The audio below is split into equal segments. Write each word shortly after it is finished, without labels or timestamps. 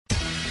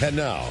And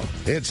now,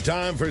 it's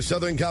time for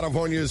Southern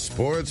California's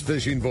sports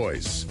fishing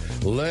voice.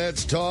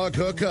 Let's talk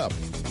hookup.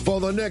 For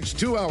the next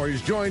 2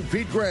 hours, join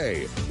Pete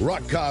Gray,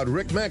 Rock Cod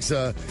Rick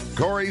Maxa,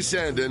 Corey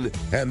Sandin,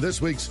 and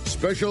this week's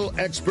special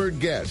expert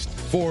guest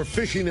for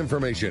fishing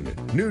information,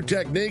 new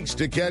techniques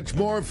to catch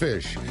more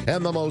fish,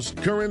 and the most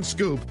current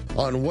scoop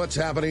on what's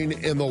happening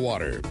in the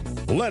water.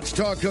 Let's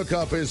Talk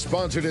Hookup is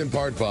sponsored in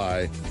part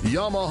by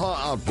Yamaha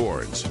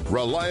Outboards.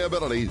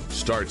 Reliability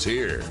starts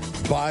here.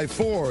 By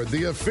Ford,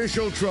 the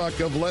official truck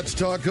of Let's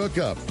Talk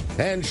Hookup.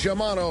 And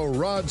Shimano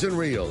Rods and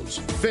Reels.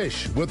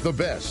 Fish with the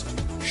best.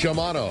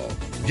 Shimano.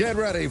 Get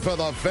ready for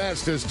the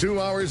fastest 2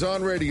 hours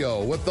on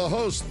radio with the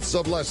hosts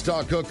of Let's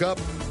Talk Hookup,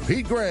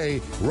 Pete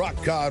Gray, Rock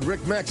Cod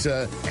Rick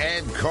Maxa,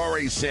 and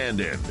Corey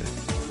Sandin.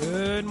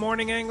 Good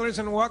morning, anglers,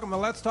 and welcome to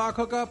Let's Talk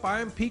Hookup.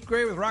 I'm Pete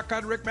Gray with Rock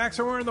Cod Rick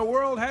Maxa. We're in the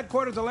world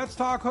headquarters of Let's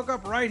Talk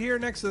Hookup right here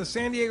next to the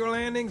San Diego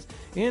Landings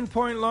in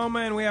Point Loma,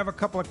 and we have a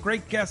couple of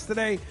great guests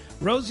today.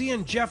 Rosie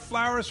and Jeff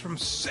Flowers from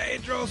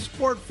Cedros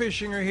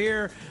Sportfishing are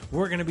here.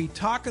 We're going to be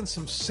talking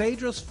some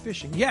Cedros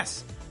fishing.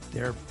 Yes,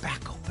 they're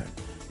back open.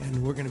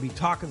 And we're going to be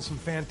talking some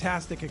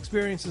fantastic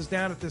experiences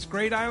down at this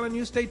great island.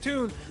 You stay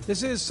tuned.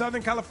 This is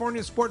Southern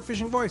California's Sport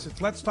Fishing Voice.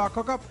 It's Let's Talk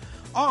Hookup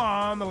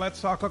on the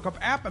Let's Talk Hookup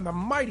app and the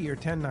mightier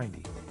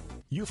 1090.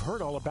 You've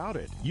heard all about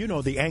it. You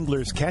know the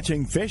anglers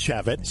catching fish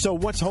have it, so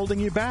what's holding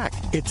you back?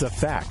 It's a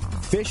fact.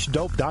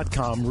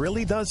 FishDope.com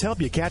really does help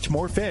you catch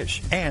more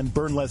fish and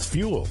burn less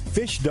fuel.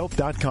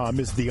 FishDope.com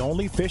is the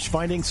only fish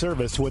finding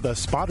service with a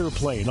spotter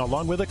plane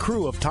along with a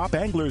crew of top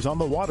anglers on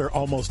the water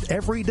almost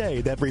every day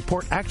that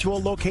report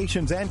actual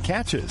locations and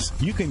catches.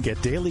 You can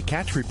get daily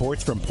catch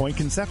reports from Point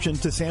Conception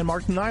to San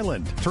Martin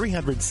Island,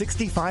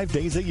 365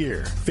 days a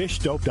year.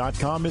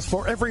 FishDope.com is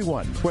for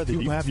everyone, whether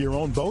you have your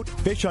own boat,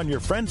 fish on your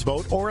friend's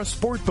boat, or a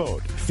sport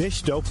boat.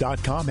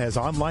 FishDope.com has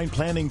online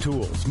planning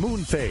tools,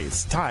 moon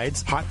phase,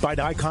 tides, hot bite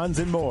icons,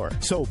 and more.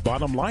 So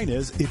bottom line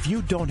is, if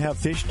you don't have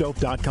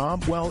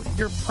FishDope.com, well,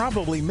 you're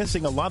probably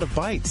missing a lot of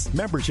bites.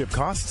 Membership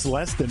costs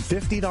less than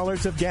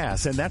 $50 of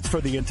gas, and that's for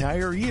the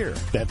entire year.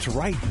 That's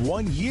right,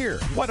 1 year.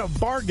 What a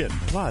bargain.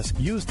 Plus,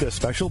 use the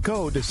special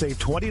code to save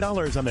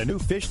 $20 on a new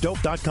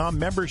FishDope.com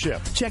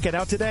membership. Check it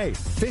out today.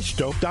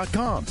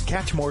 FishDope.com.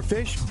 Catch more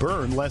fish,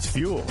 burn less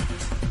fuel.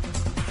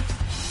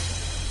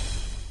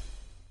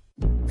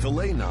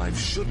 Fillet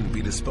knives shouldn't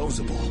be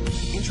disposable.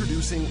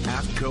 Introducing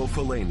AFTCO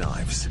fillet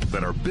knives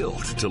that are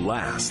built to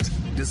last.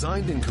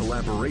 Designed in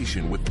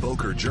collaboration with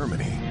Boker,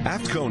 Germany,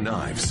 AFTCO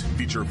knives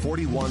feature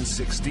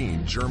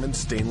 4116 German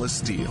stainless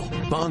steel,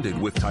 bonded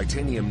with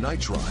titanium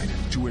nitride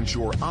to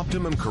ensure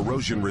optimum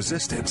corrosion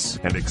resistance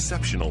and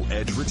exceptional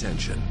edge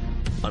retention.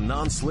 A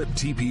non-slip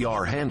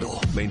TPR handle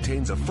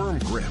maintains a firm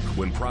grip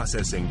when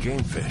processing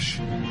game fish.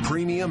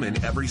 Premium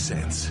in every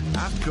sense,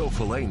 AFTCO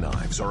fillet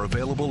knives are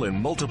available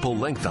in multiple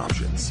length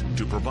options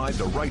to provide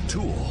the right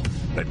tool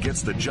that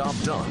gets the job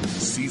done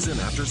season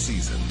after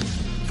season.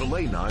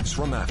 Fillet knives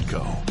from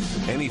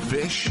AFTCO. Any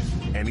fish,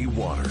 any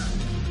water.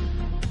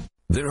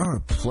 There are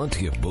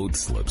plenty of boat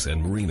slips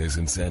and marinas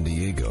in San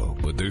Diego,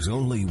 but there's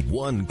only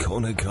one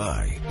Kona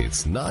Kai.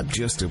 It's not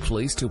just a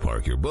place to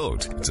park your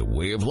boat. It's a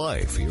way of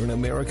life here in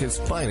America's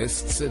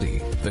finest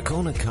city. The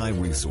Kona Kai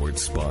Resort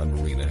Spa and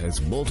Marina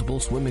has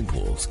multiple swimming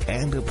pools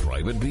and a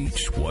private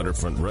beach,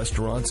 waterfront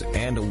restaurants,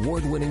 and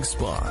award-winning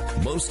spa,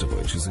 most of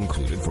which is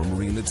included for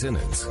marine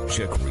attendants.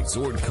 Check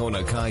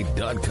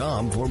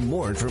ResortKonakai.com for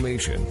more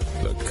information.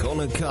 The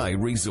Kona Kai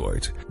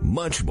Resort,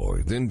 much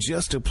more than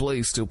just a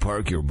place to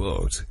park your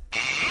boat.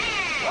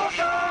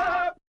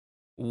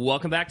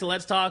 Welcome back to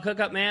Let's Talk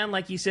Hookup, man.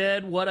 Like you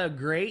said, what a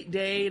great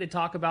day to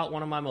talk about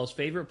one of my most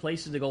favorite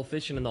places to go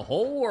fishing in the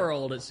whole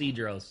world at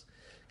Cedros.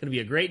 Going to be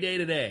a great day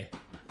today.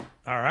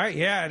 All right,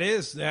 yeah, it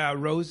is.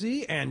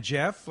 Rosie and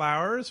Jeff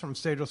Flowers from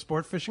Cedros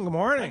Sportfishing. Good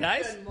morning.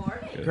 Hi, guys.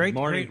 Good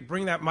morning. Great.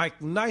 Bring that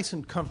mic nice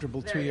and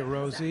comfortable to you,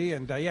 Rosie.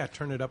 And,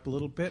 turn it up a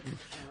little bit. And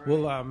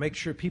we'll make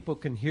sure people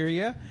can hear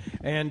you.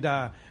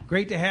 And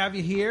great to have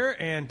you here.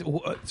 And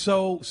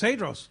so,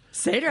 Cedros.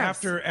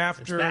 After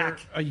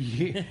a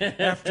year,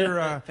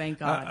 after Thank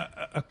God.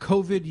 a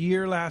COVID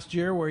year last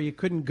year where you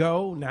couldn't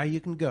go, now you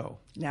can go.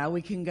 Now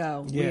we can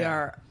go. Yeah. We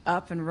are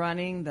up and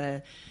running.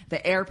 The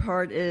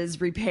airport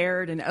is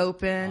repaired and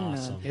open.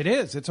 Awesome. It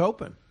is. It's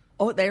open.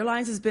 The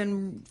airlines has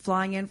been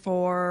flying in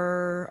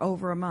for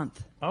over a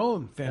month.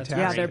 Oh, fantastic.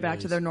 Yeah, they're back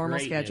to their normal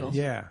Great schedule. news.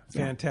 Yeah,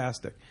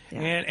 fantastic. Yeah.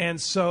 And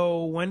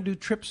so when do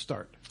trips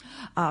start?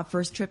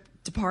 First trip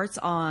departs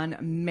on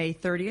May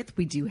 30th.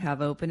 We do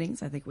have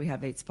openings. I think we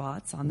have 8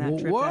 spots on that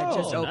trip. Whoa, that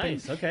just opened.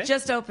 nice. Okay.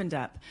 Just opened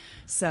up.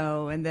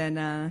 So, and then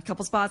a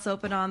couple spots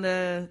open on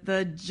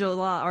the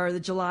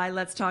July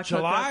Let's Talk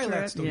July,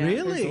 Hookup trip.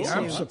 really? there's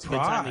I'm two. surprised. It's a good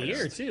time of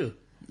year, too.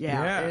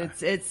 Yeah.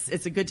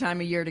 It's a good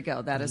time of year to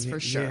go. That is for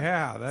sure.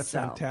 Yeah, that's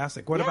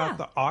fantastic. What about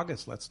the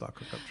August Let's Talk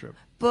Hookup trip?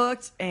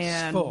 Booked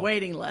and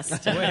waiting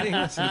list. Waiting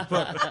list is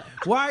booked.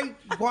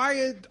 Why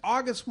is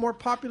August more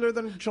popular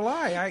than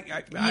July?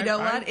 You know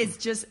what? It's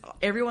just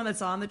everyone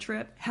that's on the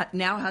trip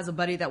now has a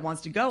buddy that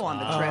wants to go on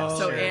the trip.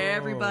 So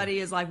everybody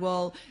is like,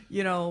 well,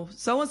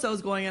 so-and-so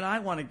is going and I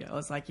want to go.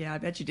 It's like, yeah, I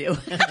bet you do.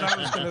 I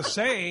was going to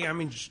say,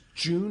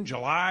 June,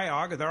 July,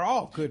 August, they're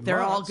all good They're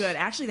months. all good.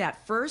 Actually,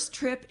 that first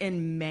trip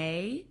in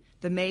May,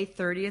 the May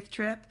 30th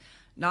trip,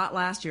 not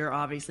last year,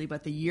 obviously,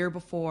 but the year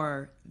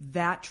before,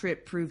 that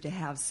trip proved to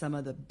have some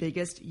of the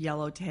biggest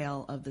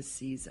yellowtail of the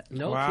season.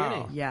 No Wow.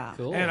 kidding. Yeah.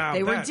 Cool. And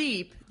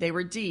They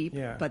were deep,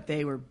 Yeah. but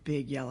they were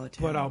big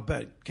yellowtail. But I'll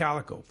bet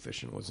calico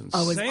fishing was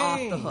insane. Oh, it's off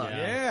the hook.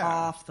 Yeah.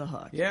 Off the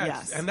hook. Yeah,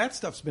 Yes. and that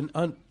stuff's been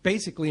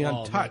basically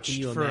untouched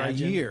can you for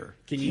imagine? a year.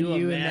 Can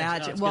you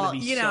imagine? It's Well, gonna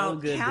be so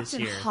good Captain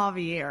this year.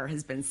 Javier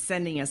has been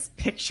sending us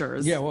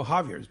pictures. Yeah, well,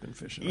 Javier's been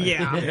fishing. Right?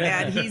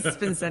 Yeah, and he's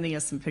been sending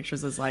us some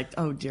pictures. It's like,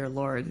 oh dear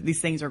Lord,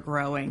 these things are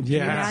growing. Can you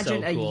Yeah.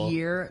 imagine So cool. a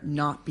year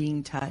not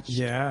being touched?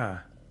 Yeah.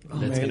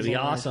 That's going to be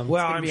awesome.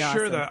 Well, gonna I'm be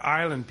sure awesome. the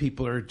island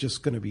people are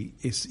just going to be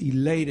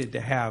elated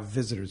to have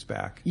visitors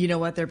back. You know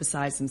what? They're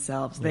besides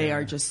themselves. They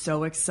are just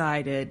so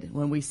excited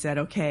when we said,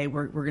 okay,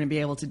 we're going to be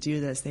able to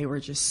do this. They were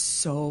just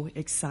so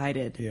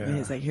excited. Yeah. And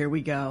it's like, here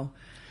we go.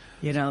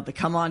 They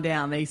come on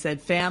down. They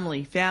said,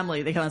 family.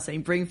 They come on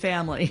saying, bring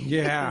family.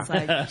 Yeah. It's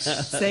like,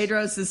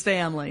 Cedros'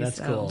 family. That's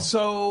cool.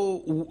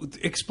 So,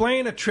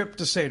 explain a trip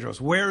to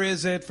Cedros. Where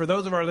is it? For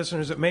those of our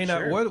listeners that may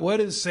not, what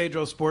is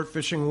Cedros Sport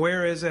Fishing?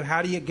 Where is it?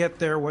 How do you get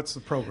there? What's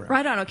the program?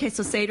 Right on. Okay,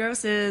 so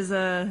Cedros is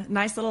a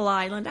nice little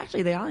island.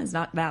 Actually, the island's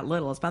not that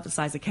little. It's about the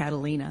size of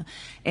Catalina.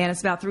 And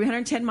it's about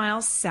 310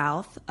 miles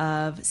south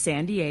of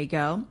San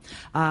Diego.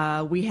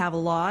 We have a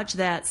lodge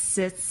that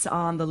sits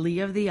on the lee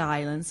of the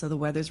island, so the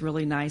weather's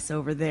really nice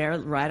over there,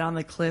 right on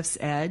the cliff's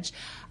edge.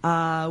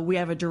 We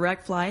have a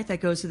direct flight that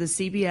goes to the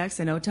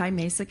CBX in Otay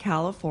Mesa,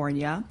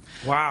 California.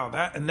 Wow,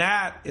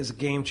 that is a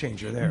game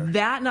changer there.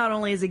 That not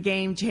only is a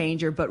game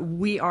changer, but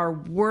we are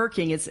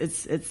working.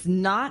 It's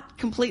not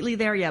completely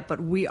there yet,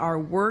 but we are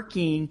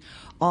working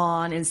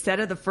on, instead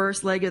of the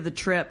first leg of the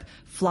trip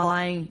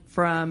flying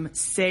from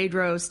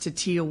Cedros to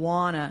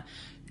Tijuana,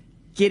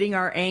 getting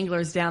our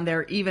anglers down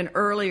there even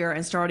earlier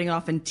and starting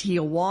off in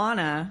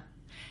Tijuana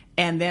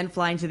and then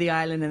flying to the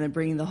island and then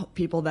bringing the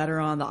people that are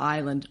on the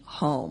island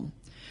home.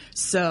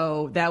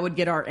 So that would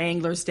get our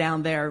anglers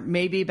down there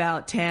maybe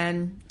about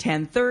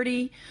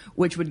 10:30,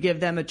 which would give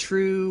them a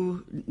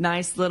true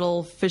nice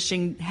little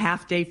fishing,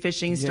 half-day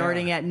fishing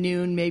starting at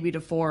noon, maybe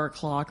to 4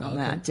 o'clock on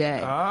that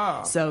day.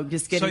 Ah. So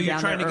just getting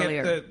down there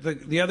earlier. So you're trying to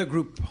get the other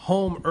group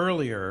home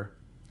earlier.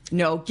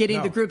 No,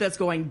 getting the group that's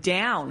going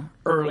down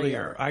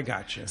earlier. I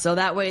got you. So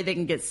that way they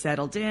can get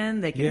settled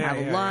in, they can have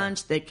a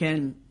lunch, they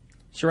can...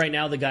 So right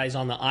now the guys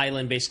on the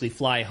island basically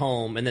fly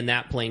home, and then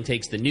that plane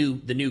takes the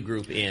new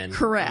group in.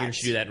 Correct. You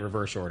should do that in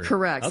reverse order.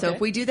 Correct. Okay. So if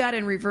we do that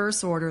in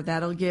reverse order,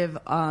 that'll give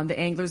the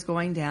anglers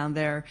going down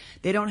there,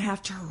 they don't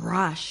have to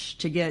rush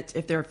to get,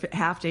 if they're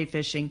half-day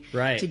fishing,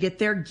 to get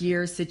their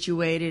gear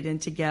situated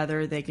and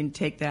together. They can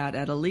take that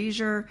at a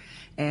leisure,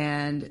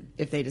 and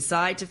if they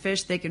decide to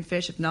fish, they can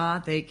fish. If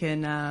not, they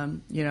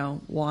can,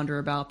 wander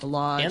about the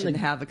lodge and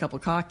have a couple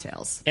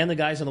cocktails. And the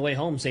guys on the way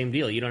home, same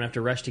deal. You don't have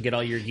to rush to get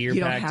all your gear packed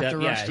up. You don't have to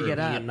rush to get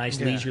up. A nice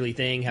leisurely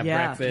thing, have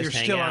breakfast, You're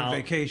hang still out. on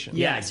vacation.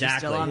 Yeah, Yes,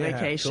 exactly. You're still on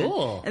vacation.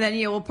 Cool. And then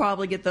we'll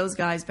probably get those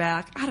guys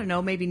back, I don't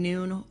know, maybe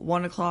noon,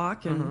 1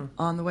 o'clock, and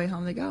on the way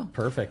home they go.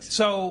 Perfect.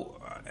 So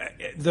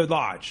the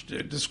lodge,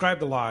 describe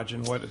the lodge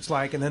and what it's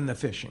like, and then the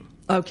fishing.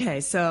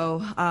 Okay,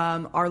 so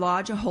our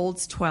lodge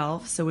holds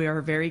 12, so we are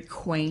a very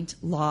quaint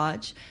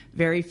lodge,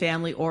 very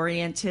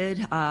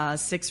family-oriented,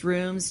 6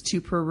 rooms,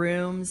 2 per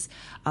rooms,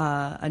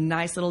 a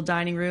nice little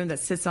dining room that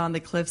sits on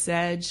the cliff's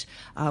edge.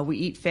 We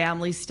eat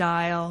family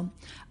style.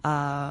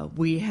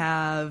 We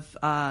have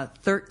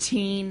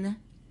 13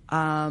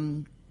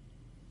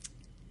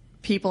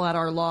 people at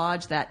our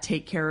lodge that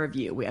take care of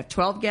you. We have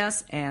 12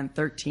 guests and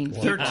 13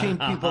 people. 13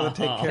 people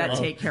that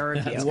take care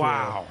of you.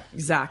 Wow.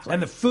 Exactly.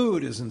 And the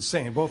food is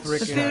insane. Both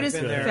Rick The and I food have is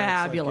been there.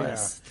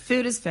 fabulous. The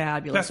food is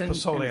fabulous. Best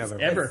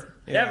pozole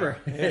Ever.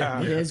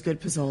 Yeah. It is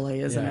good pozole,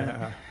 isn't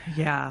it?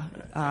 Yeah.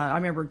 I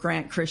remember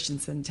Grant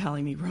Christensen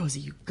telling me, Rosie,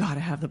 you got to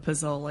have the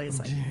pozole. It's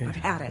like, I've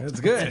had it. It's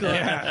good.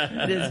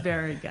 Yeah. It is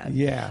very good.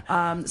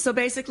 Yeah. So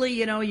basically,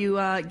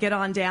 you get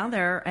on down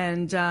there,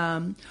 and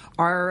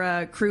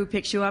our crew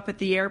picks you up at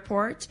the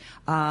airport.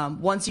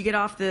 Once you get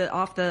off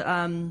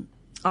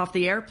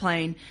the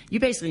airplane, you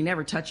basically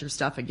never touch your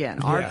stuff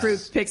again. Our crew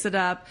picks it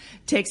up,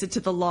 takes it to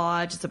the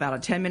lodge. It's about a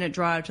 10-minute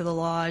drive to the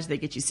lodge. They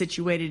get you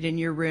situated in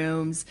your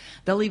rooms.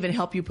 They'll even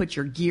help you put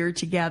your gear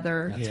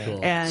together. That's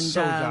cool. And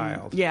So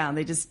dialed. yeah, and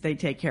they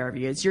take care of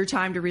you. It's your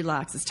time to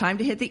relax. It's time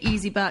to hit the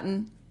easy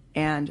button.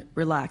 and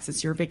relax.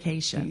 It's your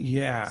vacation.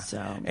 Yeah. So,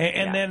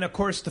 and then, of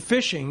course, the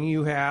fishing,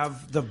 you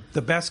have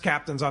the best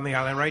captains on the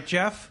island, right,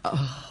 Jeff?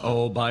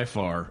 Oh, by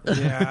far.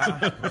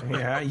 Yeah.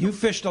 Yeah. You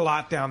fished a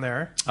lot down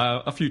there.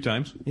 A few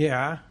times.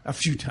 Yeah. A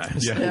few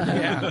times.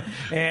 Yeah.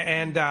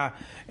 Yeah.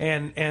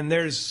 And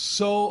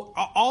there's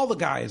all the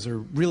guys are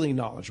really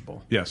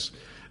knowledgeable. Yes.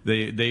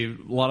 They a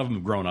lot of them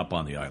have grown up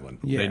on the island.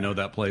 Yeah. They know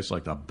that place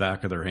like the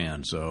back of their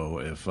hand. So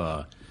if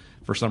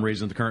for some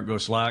reason the current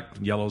goes slack,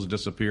 yellows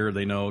disappear,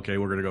 they know, okay,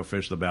 we're going to go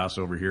fish the bass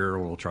over here.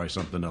 We'll try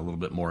something a little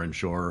bit more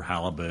inshore,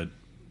 halibut,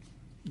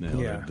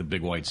 the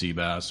big white sea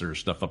bass or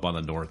stuff up on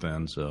the north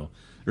end. So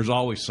there's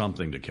always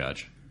something to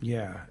catch.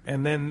 Yeah,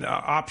 and then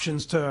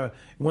options to,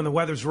 when the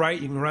weather's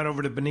right, you can run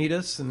over to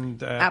Bonitas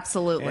and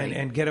absolutely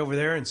and get over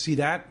there and see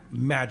that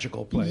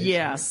magical place.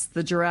 Yes,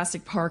 the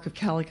Jurassic Park of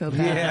Calico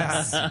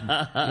Bass.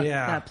 Yeah.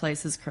 That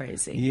place is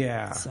crazy.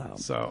 Yeah,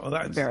 so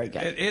that's very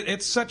good.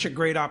 It's such a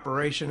great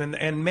operation,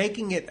 and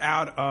making it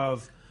out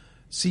of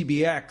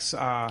CBX.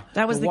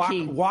 That was the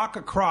key. Walk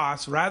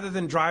across rather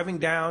than driving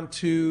down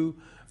to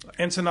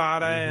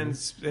Ensenada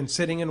and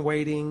sitting and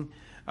waiting.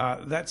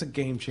 That's a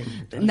game changer.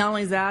 Not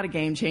only is that a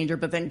game changer,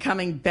 but then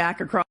coming back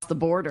across the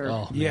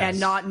border and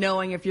not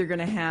knowing if you're going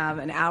to have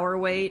an hour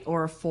wait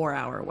or a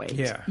 4-hour wait.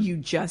 Yeah. You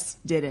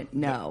just didn't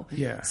know.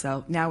 Yeah.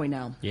 So now we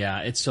know.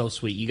 Yeah, it's so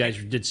sweet. You guys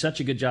did such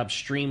a good job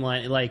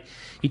streamlining. Like,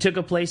 you took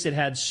a place that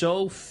had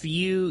so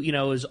few, it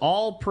was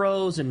all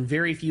pros and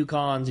very few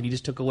cons, and you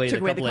just took away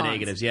the couple of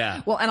negatives.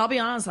 Yeah. Well, and I'll be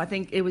honest, I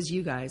think it was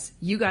you guys.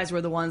 You guys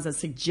were the ones that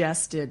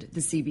suggested the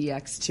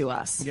CBX to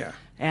us. Yeah.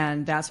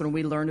 And that's when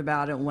we learned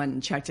about it and went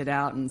and checked it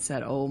out and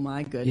said, oh,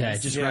 my goodness. Yeah,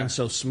 it just runs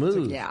so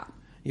smooth. Yeah.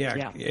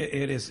 Yeah,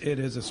 it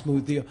is a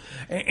smooth deal.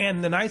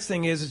 And the nice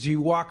thing is you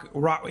walk,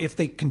 if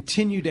they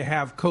continue to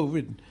have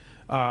COVID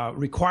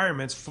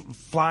requirements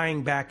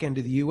flying back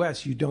into the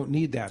U.S., you don't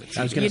need that.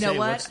 I was going to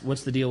say,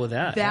 what's the deal with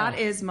that? That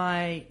is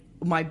my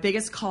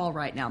biggest call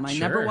right now. My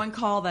number one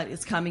call that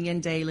is coming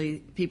in daily.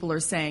 People are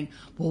saying,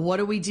 well, what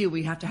do?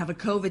 We have to have a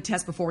COVID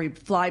test before we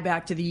fly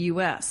back to the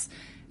U.S.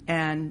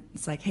 And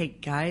it's like, hey,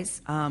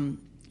 guys,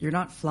 you're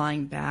not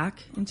flying back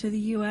into the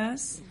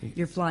U.S.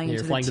 You're flying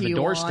into the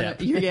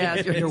doorstep.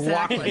 You're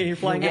walking. You're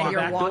flying out the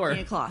back door.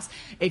 Across.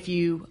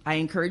 I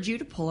encourage you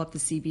to pull up the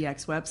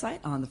CBX website.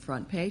 On the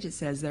front page, it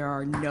says there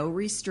are no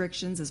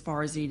restrictions as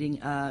far as needing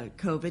a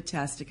COVID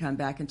test to come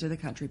back into the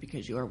country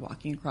because you are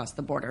walking across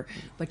the border.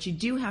 But you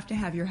do have to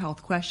have your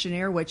health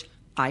questionnaire, which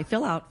I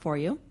fill out for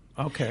you.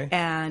 Okay.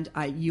 And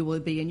you will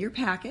be in your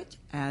packet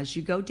as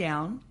you go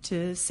down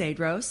to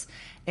Cedros.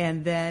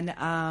 And then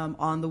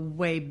on the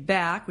way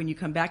back, when you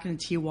come back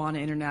into Tijuana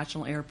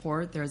International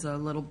Airport, there's a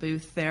little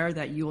booth there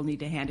that you will need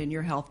to hand in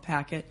your health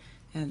packet.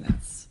 And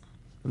that's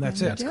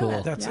it. That's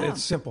cool.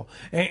 It's simple.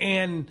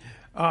 And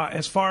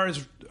as far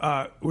as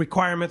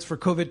requirements for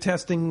COVID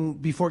testing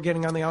before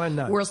getting on the island,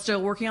 none. We're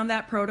still working on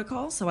that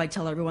protocol, so I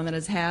tell everyone that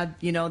has had,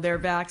 their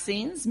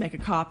vaccines, make a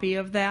copy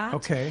of that.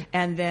 Okay.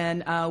 And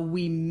then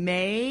we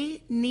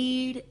may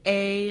need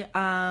a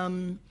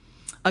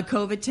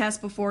COVID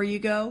test before you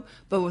go,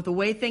 but with the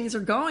way things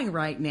are going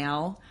right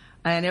now,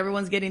 and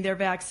everyone's getting their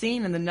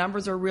vaccine and the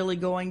numbers are really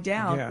going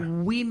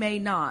down, we may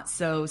not.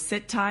 So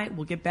sit tight.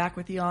 We'll get back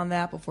with you on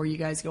that before you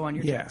guys go on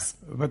your trips.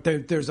 But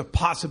there's a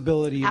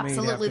possibility.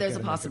 Absolutely, there's a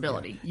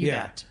possibility. You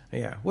bet.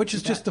 Yeah, which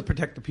is just to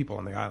protect the people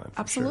on the island.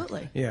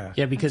 Absolutely. Sure.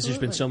 Yeah, because there's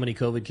been so many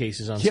COVID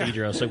cases on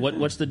Cedros. Like,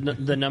 what's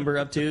the number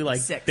up to?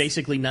 Like, 6.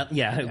 Basically nothing.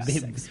 Yeah,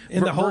 6.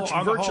 In the whole,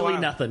 virtually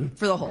nothing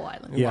for the whole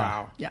island. Yeah.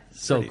 Wow. Yeah.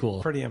 So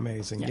cool. Pretty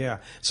amazing. Yeah.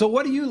 So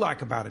what do you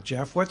like about it,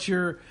 Jeff? What's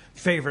your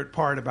favorite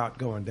part about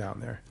going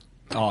down there?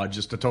 Oh,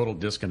 just a total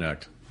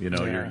disconnect.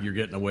 You're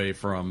getting away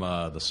from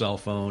the cell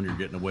phone. You're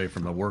getting away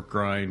from the work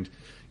grind.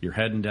 You're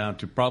heading down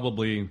to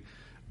probably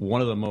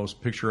one of the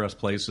most picturesque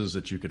places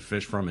that you could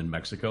fish from in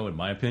Mexico, in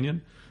my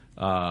opinion.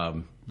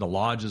 The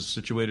lodge is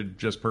situated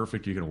just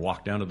perfect. You can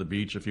walk down to the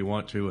beach if you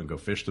want to and go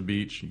fish the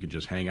beach. You can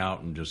just hang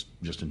out and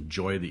just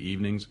enjoy the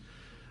evenings.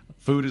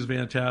 Food is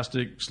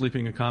fantastic.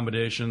 Sleeping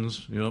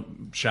accommodations,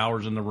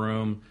 showers in the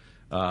room.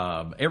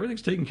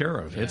 Everything's taken care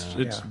of.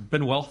 It's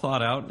been well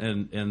thought out,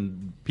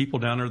 and people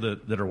down there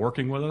that are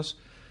working with us,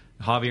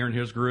 Javier and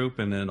his group,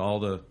 and then all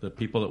the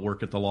people that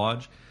work at the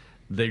lodge,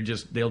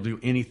 they'll do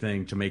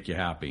anything to make you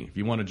happy. If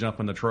you want to jump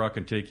in the truck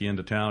and take you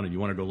into town and you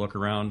want to go look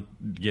around,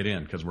 get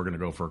in, because we're going to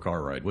go for a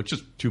car ride, which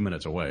is 2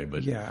 minutes away.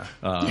 But you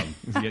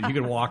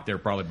can walk there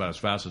probably about as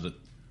fast as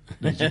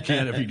you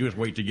can if you just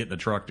wait to get in the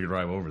truck to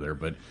drive over there.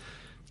 But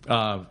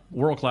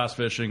world-class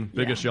fishing,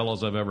 biggest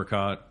yellows I've ever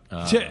caught.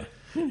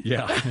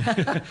 Yeah,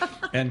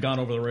 and gone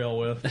over the rail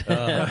with. Wait!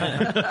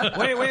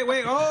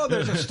 Oh,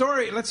 there's a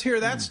story. Let's hear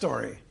that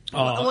story.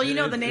 Well,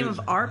 the name of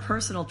our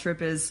personal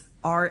trip is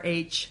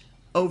RH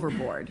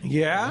Overboard.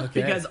 Yeah,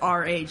 because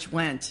RH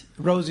went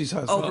Rosie's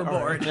husband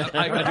overboard.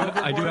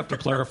 I do have to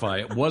clarify.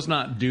 It was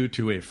not due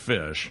to a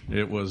fish.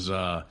 It was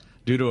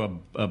due to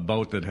a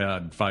boat that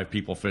had 5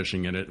 people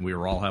fishing in it, and we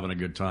were all having a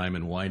good time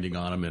and winding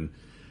on them. And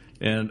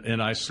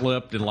And I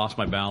slipped and lost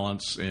my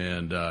balance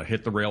and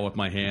hit the rail with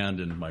my hand,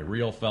 and my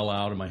reel fell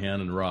out of my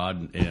hand and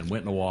rod and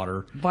went in the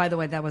water. By the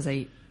way, that was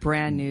a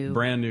brand new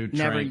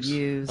never Tranks.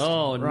 Used.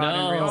 Oh, rod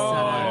and reel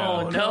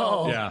no. setup.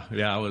 No.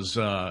 Yeah, I was,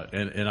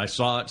 and I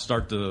saw it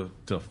start to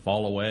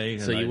fall away.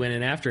 So you went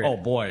in after it. Oh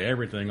boy,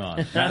 everything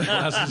on.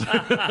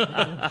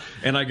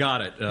 And I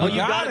got it. You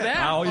got it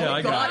back. Oh yeah,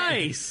 I got it.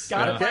 Nice.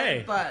 Got it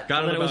Okay. but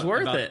Got Then it. it was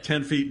worth about it.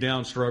 10 feet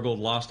down, struggled,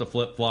 lost a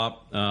flip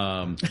flop.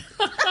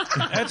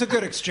 That's a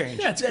good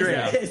exchange. That's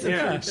great.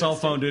 Yeah. Cell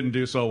phone didn't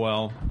do so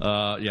well.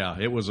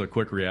 It was a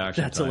quick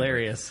reaction. That's time.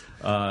 hilarious.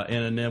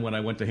 And then when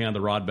I went to hand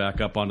the rod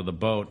back up onto the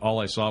boat, all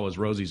I saw was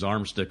Rosie's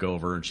arm stick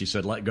over, and she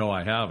said, "Let go,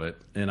 I have it."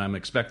 And I'm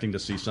expecting to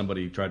see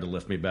somebody try to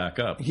lift me back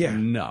up. Yeah.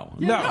 No.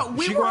 No,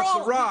 we she were wants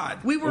all, the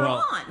rod. We were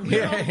on. We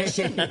were all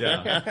fishing.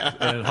 Yeah.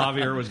 And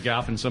Javier was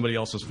gaffing somebody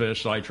else's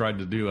fish, so I tried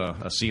to do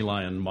a sea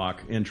lion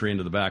mock entry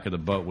into the back of the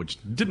boat, which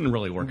didn't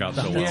really work out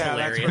so well. Yeah,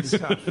 that's pretty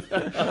tough.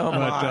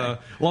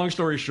 But long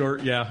story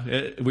short,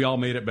 we all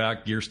made it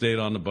back. Gear stayed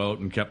on the boat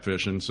and kept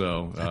fishing.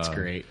 So That's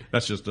great.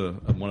 That's just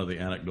one of the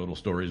anecdotal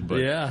stories. But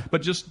Yeah.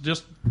 but just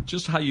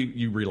how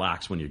you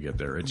relax when you get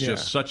there. It's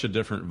just such a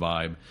different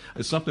vibe.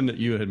 It's something that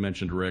you had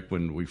mentioned, Rick,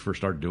 when we first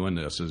started doing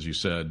this. As you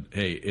said,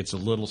 hey, it's a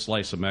little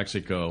slice of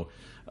Mexico.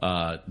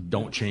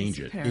 Don't change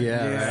it.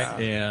 Yeah.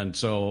 Right? And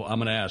so I'm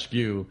going to ask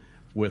you,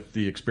 with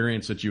the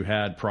experience that you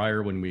had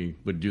prior when we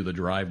would do the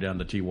drive down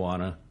to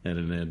Tijuana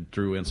and then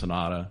through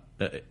Ensenada,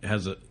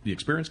 has the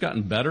experience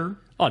gotten better?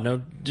 Oh,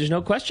 no, there's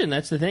no question.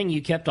 That's the thing. You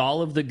kept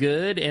all of the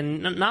good,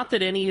 and not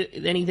that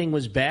anything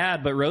was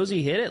bad, but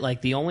Rosie hit it.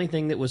 Like, the only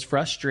thing that was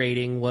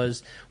frustrating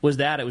was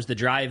that it was the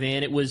drive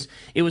in. It was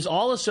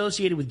all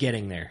associated with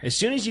getting there. As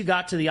soon as you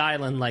got to the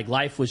island, like,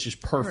 life was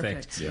just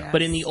perfect. Yes.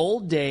 But in the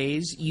old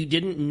days, you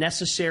didn't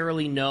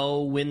necessarily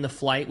know when the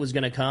flight was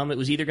going to come. It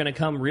was either going to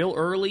come real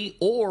early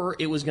or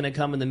it was going to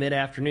come in the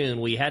mid-afternoon.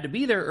 Well, you had to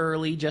be there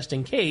early just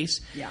in case.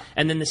 Yeah.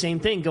 And then the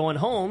same thing going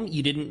home.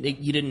 You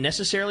didn't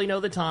necessarily know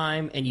the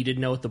time, and you didn't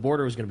know what the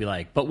border was going to be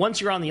like. But once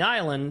you're on the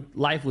island,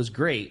 life was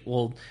great.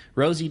 Well,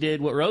 Rosie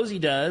did what Rosie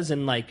does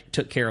and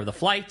took care of the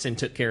flights and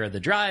took care of the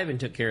drive and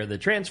took care of the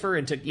transfer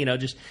and took,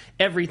 just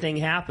everything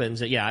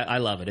happens. Yeah, I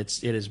love it.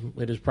 It is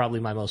probably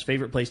my most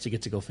favorite place to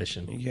get to go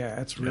fishing. Yeah,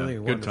 it's really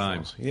good wonderful.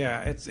 times.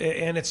 Yeah,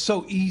 it's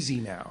so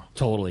easy now.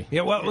 Totally.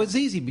 Yeah, well, it was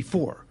easy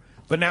before,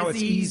 but now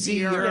it's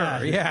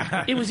easier.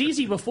 Yeah. It was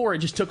easy before. It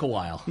just took a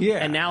while. Yeah.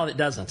 And now it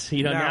doesn't.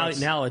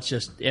 Now it's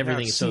just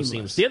everything is so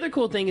seamless. The other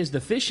cool thing is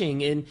the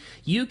fishing, and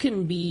you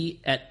can be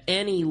at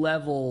any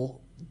level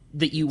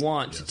that you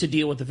want to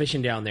deal with the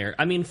fishing down there.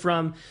 I mean,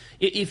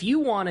 if you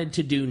wanted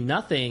to do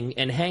nothing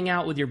and hang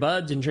out with your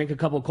buds and drink a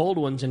couple cold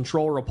ones and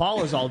troll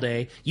rapalas all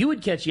day, you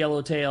would catch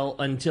yellowtail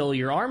until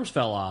your arms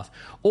fell off.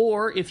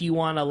 Or if you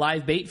want to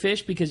live bait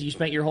fish because you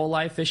spent your whole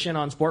life fishing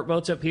on sport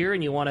boats up here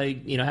and you want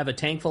to have a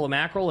tank full of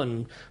mackerel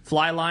and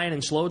fly line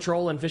and slow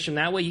troll and fish them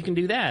that way, you can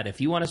do that.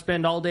 If you want to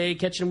spend all day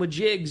catching them with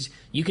jigs,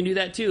 you can do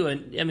that too.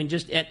 And I mean,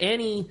 just at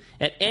any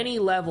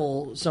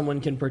level,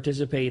 someone can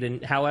participate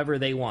in however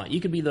they want.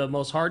 You could be the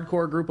most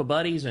hardcore group of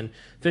buddies and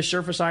fish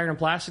surface iron and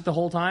plastic the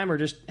whole time, or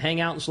just hang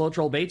out and slow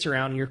troll baits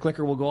around and your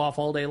clicker will go off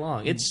all day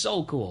long. It's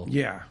so cool.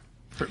 Yeah.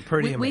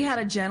 Pretty amazing. We had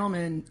a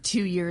gentleman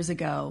 2 years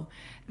ago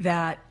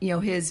that,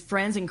 his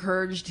friends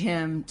encouraged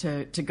him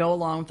to go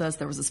along with us.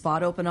 There was a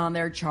spot open on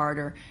their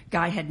charter.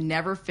 Guy had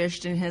never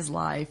fished in his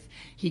life.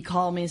 He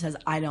called me and says,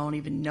 I don't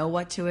even know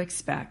what to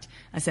expect.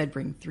 I said,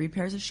 bring 3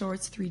 pairs of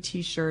shorts, 3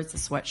 T-shirts, a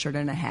sweatshirt,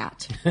 and a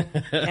hat,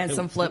 and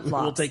some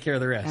flip-flops. We'll take care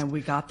of the rest. And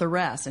we got the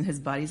rest, and his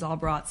buddies all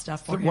brought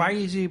stuff for him. Why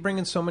is he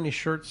bringing so many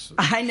shirts?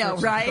 I know,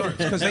 right?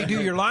 Because they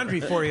do your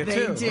laundry for you,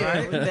 They too. do.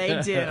 Right?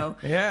 They do.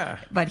 Yeah.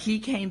 But he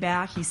came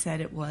back. He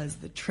said it was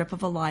the trip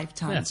of a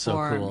lifetime That's so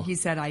for him. cool. He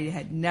said, I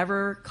had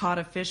never caught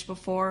a fish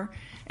before,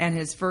 and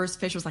his first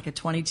fish was like a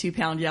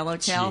 22-pound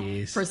yellowtail.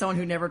 Jeez. For someone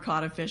who never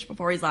caught a fish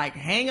before. He's like,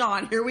 hang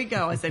on, here we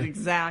go. I said,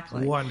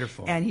 exactly.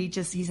 Wonderful. And he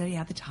said he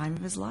had the time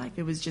of his life.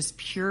 It was just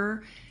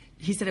pure.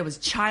 He said it was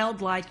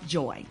childlike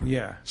joy.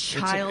 Yeah.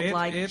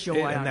 Childlike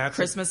joy and on that's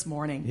Christmas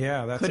morning.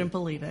 Yeah, that's couldn't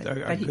believe it.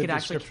 That he good could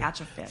actually description.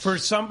 catch a fish. For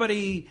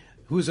somebody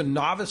who's a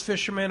novice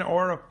fisherman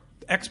or a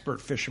expert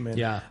fisherman,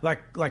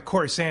 like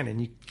Corey Sandin,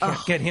 you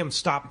can't get him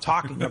stopped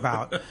talking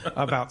about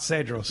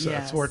Cedros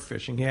Yes. sport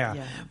fishing. Yeah.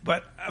 Yeah.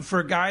 But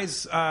for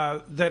guys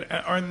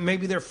that are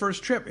maybe their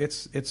first trip,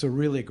 it's a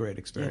really great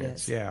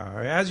experience. It is. Yeah.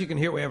 As you can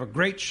hear, we have a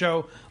great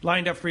show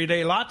lined up for you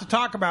today. A lot to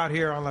talk about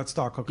here on Let's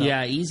Talk Hookup.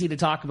 Yeah, easy to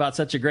talk about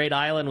such a great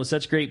island with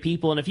such great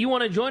people. And if you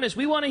want to join us,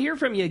 we want to hear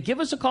from you. Give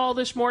us a call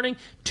this morning,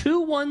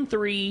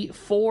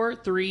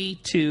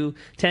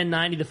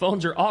 213-432-1090. The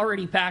phones are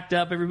already packed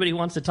up. Everybody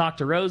wants to talk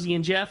to Rosie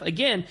and Jeff.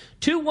 Again,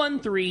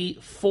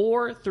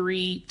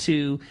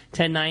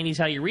 213-432-1090 is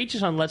how you reach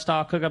us on Let's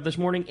Talk Hookup this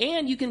morning.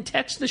 And you can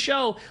text the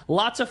show.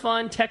 Lots of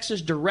fun. Text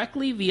us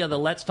directly via the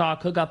Let's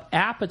Talk Hookup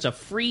app. It's a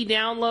free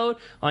download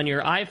on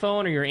your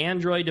iPhone or your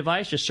Android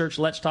device. Just search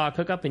Let's Talk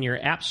Hookup in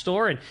your app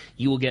store, and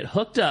you will get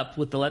hooked up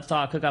with the Let's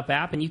Talk Hookup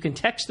app, and you can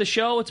text the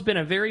show. It's been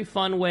a very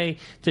fun way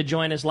to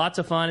join us. Lots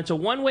of fun. It's a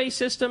one-way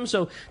system,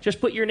 so just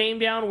put your name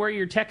down where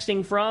you're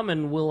texting from,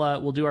 and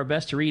we'll do our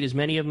best to read as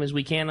many of them as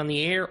we can on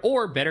the air.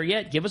 Or better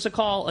yet, give us a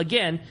call.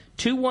 Again,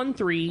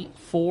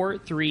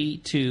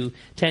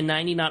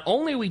 213-432-1090. Not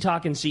only are we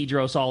talking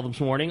Cedros all this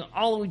morning,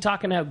 all are we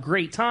talking to have a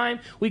great time.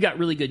 We got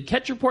really good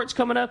catch reports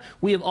coming up.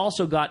 We have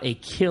also got a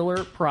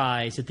killer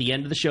prize at the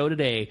end of the show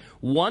today.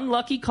 One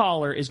lucky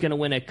caller is going to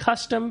win a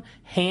custom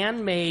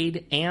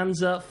handmade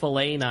Anza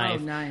fillet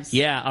knife. Oh, nice.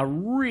 Yeah, a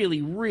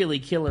really, really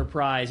killer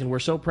prize, and we're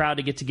so proud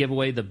to get to give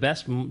away the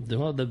best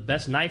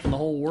knife in the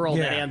whole world,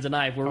 that Anza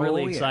knife. We're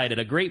really excited.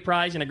 A great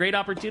prize and a great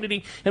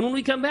opportunity. And when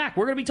we come back,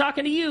 we're going to be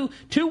talking to you,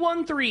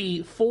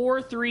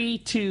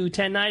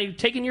 213-432-1090,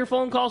 taking your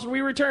phone calls when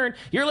we return.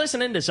 You're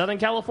listening to Southern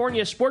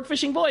California's Sport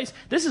Fishing Voice.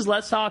 This is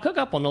Let's Talk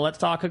Hookup on the Let's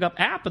Talk Hookup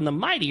app and the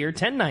mightier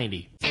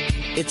 1090.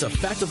 It's a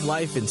fact of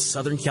life in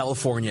Southern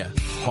California.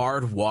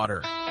 Hard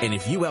water. And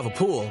if you have a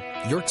pool,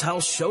 your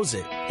tile shows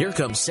it. Here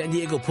comes San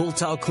Diego Pool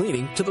Tile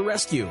Cleaning to the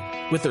rescue.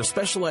 With their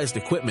specialized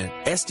equipment,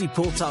 SD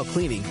Pool Tile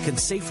Cleaning can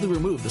safely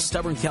remove the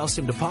stubborn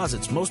calcium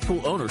deposits most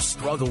pool owners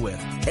struggle with.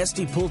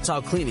 SD Pool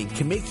Tile Cleaning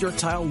can make your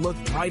tile look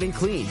bright and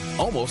clean,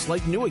 almost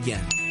like new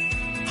again.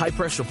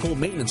 High-pressure pool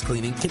maintenance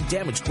cleaning can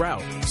damage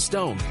grout,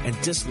 stone, and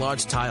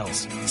dislodge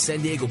tiles.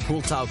 San Diego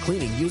Pool Tile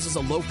Cleaning uses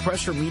a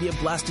low-pressure media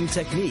blasting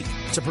technique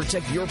to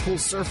protect your pool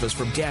surface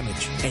from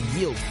damage and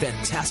yield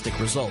fantastic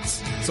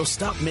results. So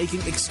stop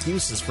making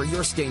excuses for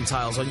your stained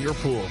tiles on your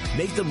pool.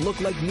 Make them look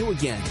like new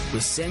again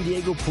with San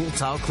Diego Pool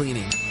Tile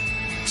Cleaning.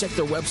 Check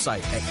their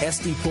website at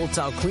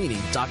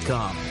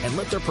sdpooltilecleaning.com and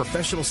let their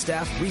professional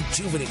staff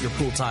rejuvenate your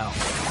pool tile.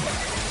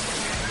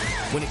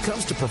 When it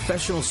comes to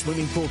professional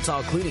swimming pool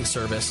tile cleaning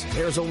service,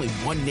 there's only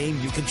one name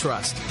you can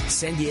trust: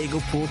 San Diego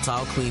Pool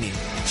Tile Cleaning.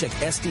 Check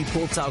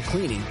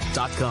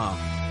sdpooltilecleaning.com.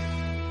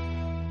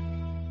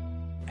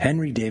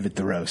 Henry David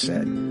Thoreau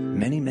said,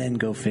 "Many men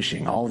go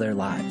fishing all their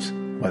lives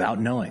without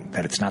knowing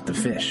that it's not the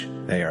fish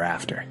they are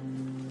after."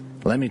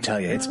 Let me tell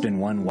you, it's been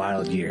one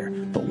wild year,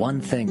 but one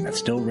thing that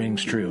still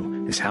rings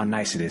true is how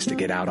nice it is to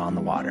get out on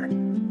the water.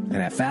 And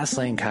at Fast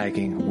Lane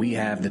Kayaking, we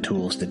have the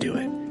tools to do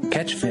it.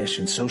 Catch fish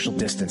and social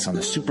distance on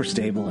the super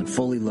stable and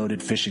fully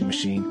loaded fishing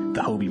machine,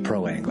 the Hobie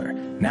Pro Angler,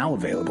 now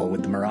available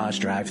with the Mirage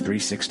Drive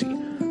 360.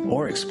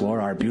 Or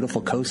explore our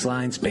beautiful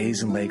coastlines,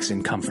 bays, and lakes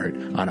in comfort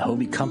on a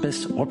Hobie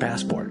Compass or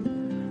Passport.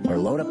 Or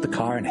load up the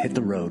car and hit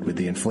the road with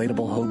the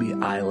inflatable Hobie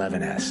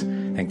i11S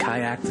and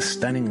kayak the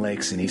stunning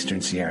lakes in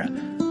Eastern Sierra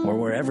or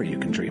wherever you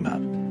can dream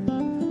up.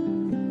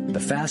 The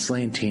Fast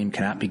Lane team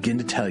cannot begin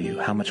to tell you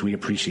how much we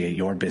appreciate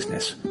your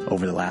business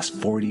over the last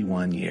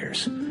 41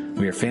 years.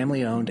 We are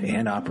family owned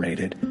and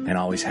operated and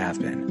always have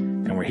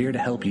been, and we're here to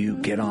help you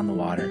get on the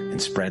water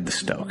and spread the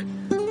stoke.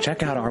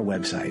 Check out our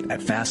website at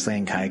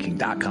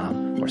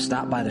fastlanekayaking.com or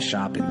stop by the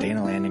shop in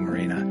Dana Landing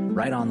Marina,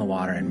 right on the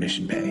water in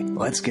Mission Bay.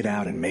 Let's get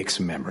out and make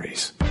some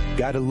memories.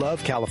 Gotta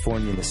love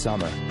California in the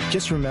summer.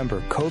 Just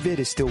remember, COVID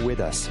is still with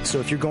us, so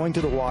if you're going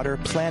to the water,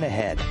 plan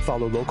ahead,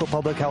 follow local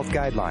public health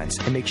guidelines,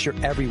 and make sure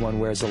everyone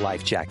wears a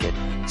life jacket.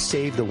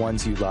 Save the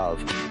ones you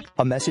love.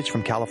 A message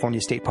from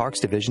California State Parks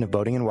Division of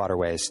Boating and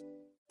Waterways.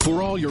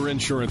 For all your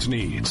insurance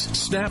needs,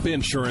 Snap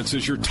Insurance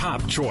is your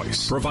top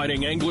choice,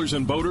 providing anglers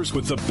and boaters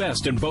with the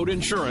best in boat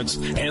insurance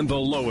and the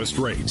lowest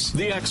rates.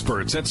 The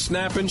experts at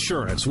Snap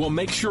Insurance will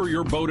make sure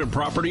your boat and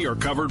property are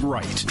covered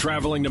right.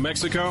 Traveling to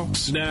Mexico?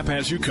 Snap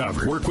has you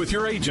covered. Work with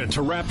your agent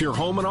to wrap your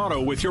home and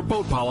auto with your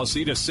boat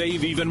policy to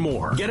save even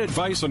more. Get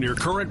advice on your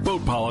current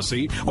boat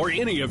policy or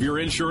any of your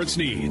insurance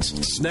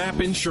needs.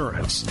 Snap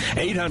Insurance,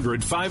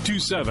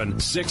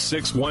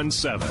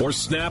 800-527-6617 or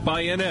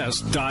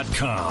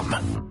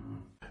snapins.com.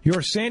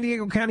 Your San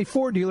Diego County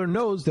Ford dealer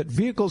knows that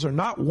vehicles are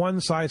not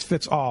one size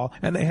fits all,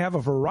 and they have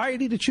a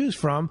variety to choose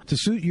from to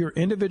suit your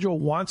individual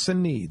wants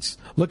and needs.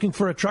 Looking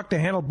for a truck to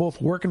handle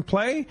both work and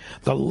play?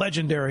 The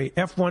legendary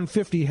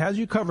F-150 has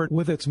you covered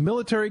with its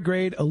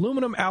military-grade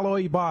aluminum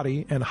alloy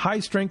body and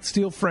high-strength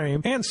steel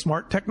frame and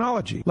smart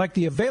technology, like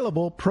the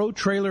available Pro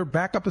Trailer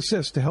Backup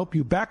Assist to help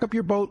you back up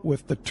your boat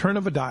with the turn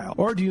of a dial.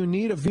 Or do you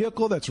need a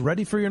vehicle that's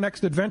ready for your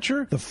next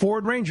adventure? The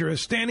Ford Ranger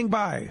is standing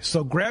by,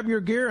 so grab your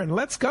gear and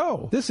let's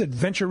go. This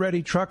adventure-ready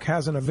truck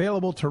has an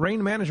available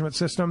terrain management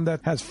system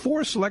that has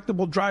 4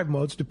 selectable drive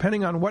modes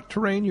depending on what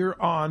terrain you're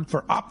on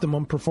for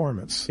optimum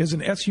performance. Is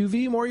an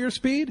SUV more your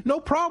speed? No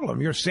problem.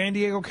 Your San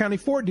Diego County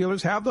Ford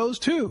dealers have those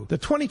too. The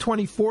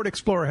 2020 Ford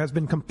Explorer has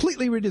been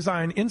completely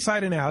redesigned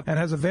inside and out and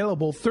has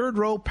available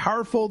third-row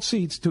power-fold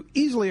seats to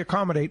easily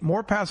accommodate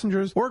more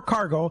passengers or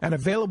cargo and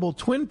available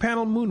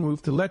twin-panel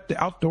moonroof to let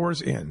the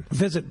outdoors in.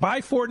 Visit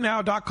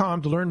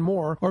buyfordnow.com to learn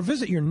more or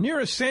visit your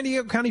nearest San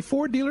Diego County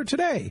Ford dealer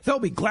today. They'll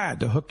be glad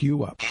to hook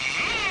you up.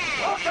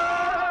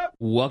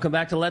 Welcome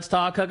back to Let's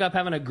Talk Hookup.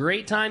 Having a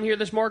great time here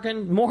this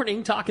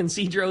morning talking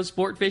Cedros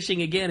sport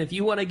fishing. Again, if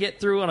you want to get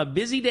through on a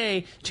busy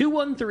day,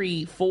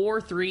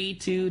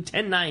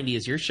 213-432-1090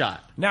 is your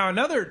shot. Now,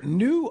 another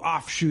new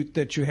offshoot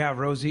that you have,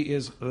 Rosie,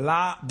 is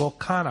La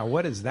Bocana.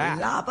 What is that?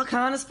 La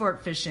Bocana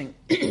sport fishing.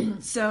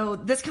 So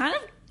this kind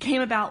of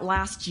came about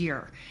last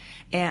year.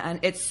 And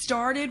it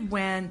started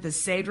when the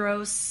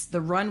Cedros,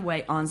 the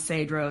runway on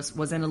Cedros,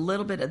 was in a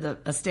little bit of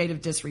a state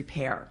of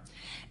disrepair.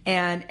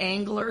 And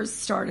anglers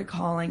started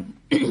calling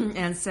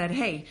and said,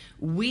 hey,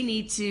 we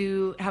need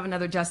to have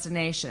another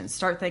destination.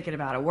 Start thinking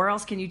about it. Where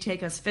else can you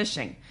take us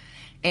fishing?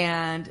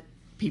 And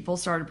people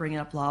started bringing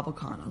up La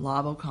Bocana,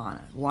 La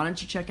Bocana. Why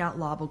don't you check out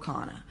La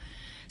Bocana?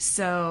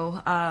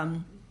 So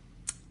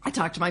I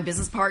talked to my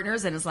business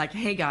partners, and it's like,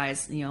 hey,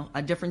 guys,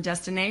 a different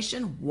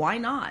destination. Why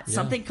not? Yeah.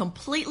 Something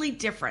completely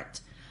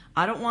different.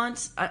 I don't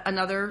want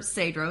another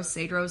Cedros.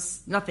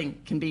 Cedros,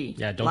 nothing can be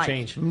don't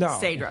change. No.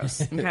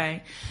 Cedros,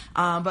 okay?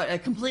 But a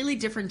completely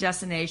different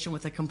destination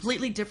with a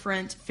completely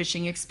different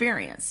fishing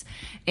experience.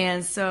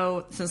 And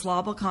so since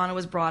La Bocana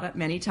was brought up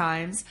many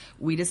times,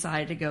 we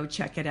decided to go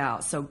check it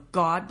out. So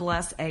God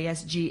bless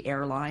ASG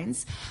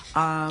Airlines.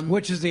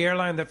 Which is the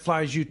airline that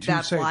flies you to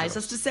Cedros? That flies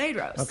us to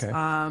Cedros.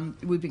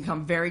 Okay. We've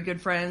become very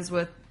good friends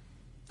with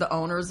the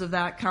owners of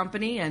that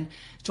company and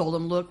told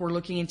them, look, we're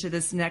looking into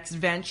this next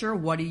venture.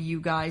 What do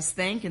you guys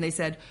think? And they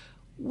said,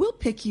 we'll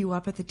pick you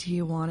up at the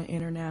Tijuana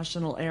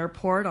International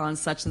Airport on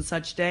such and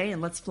such day,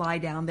 and let's fly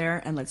down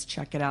there and let's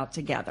check it out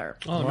together.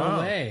 Oh, wow.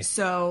 No way.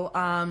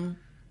 So,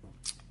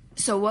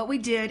 so what we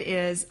did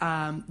is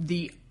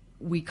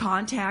we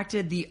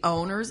contacted the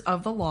owners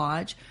of the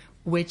lodge,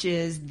 which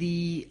is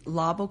the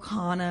La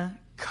Bocana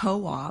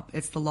Co-op.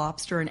 It's the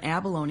Lobster and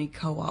Abalone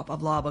Co-op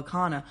of La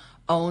Bocana.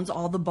 Owns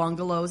all the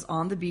bungalows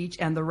on the beach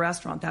and the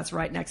restaurant that's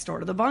right next door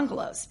to the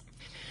bungalows.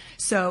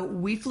 So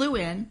we flew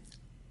in,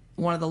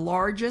 one of the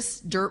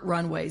largest dirt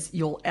runways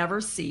you'll ever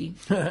see,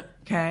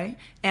 okay?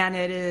 And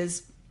it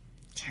is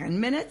 10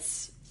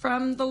 minutes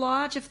from the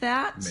lodge, if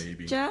that.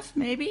 Maybe. Jeff,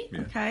 maybe?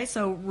 Yeah. Okay,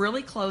 so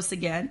really close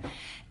again.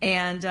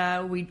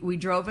 And we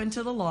drove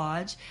into the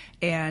lodge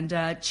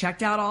and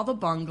checked out all the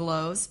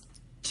bungalows,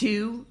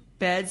 2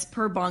 beds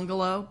per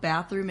bungalow,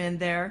 bathroom in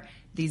there.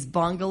 These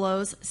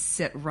bungalows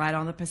sit right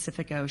on the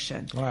Pacific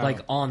Ocean. Wow.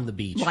 Like on the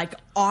beach. Like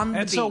on the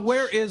beach. And so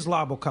where is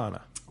La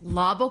Bocana?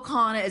 La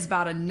Bocana is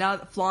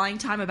about flying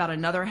time about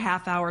another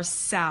half hour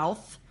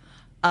south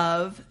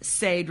of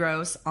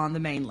Cedros on the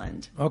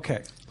mainland.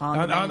 Okay.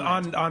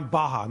 On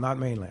Baja, not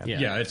mainland.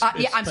 Yeah,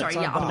 I'm sorry.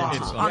 Yeah, on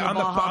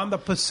Baja. On the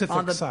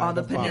Pacific side. On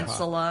the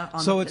peninsula.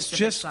 So it's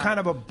just kind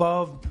of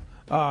above...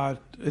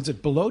 is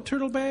it below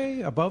Turtle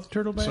Bay? Above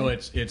Turtle Bay? So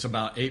it's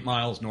about 8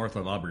 miles north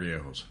of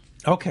Abriejo's.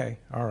 Okay,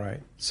 all right.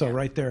 So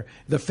right there,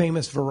 the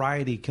famous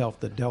variety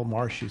kelp that Del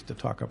Marsh used to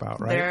talk about,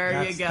 right?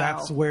 There you go.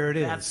 That's where it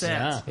is. That's it.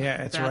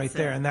 Yeah, it's right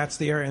there, and that's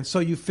the area. And so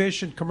you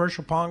fish in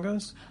commercial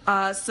pongas?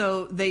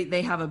 So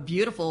they have a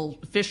beautiful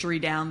fishery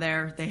down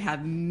there. They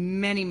have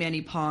many,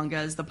 many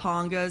pongas. The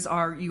pongas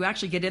are, you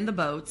actually get in the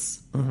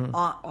boats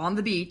on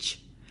the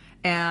beach,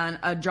 and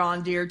a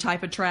John Deere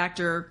type of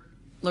tractor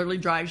literally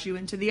drives you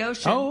into the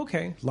ocean. Oh,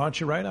 okay.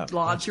 Launch you right up.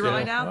 Launch you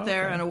right out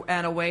there,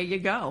 and away you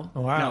go.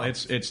 Wow. No,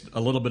 it's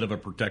a little bit of a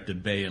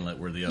protected bay inlet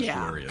where the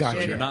estuary is.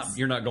 Gotcha. So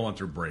you're not going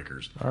through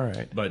breakers. All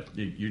right. But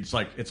it's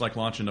like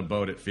launching a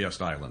boat at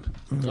Fiesta Island.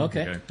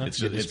 Okay. It's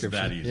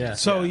that easy. Yeah.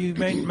 So you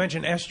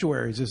mentioned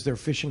estuaries. Is there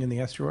fishing in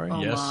the estuary?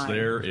 Oh, yes,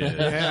 there is.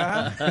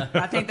 Yeah.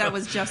 I think that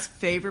was Jeff's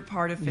favorite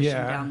part of fishing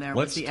down there.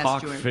 Let's was the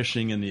talk estuary.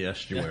 fishing in the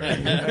estuary.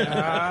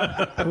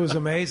 It was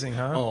amazing,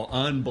 huh? Oh,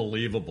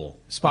 unbelievable.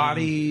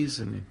 Spotties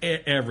and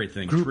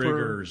everything. Grouper.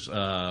 Triggers.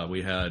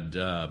 We had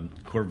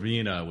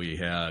corvina. We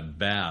had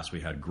bass.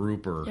 We had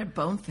grouper. Yeah,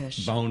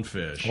 bonefish.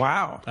 Bonefish.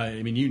 Wow.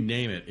 I mean, you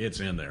name it, it's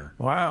in there.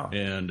 Wow.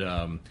 And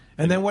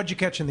then what'd you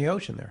catch in the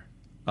ocean there?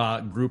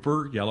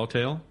 Grouper,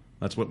 yellowtail.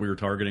 That's what we were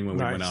targeting when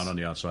we Nice. went out on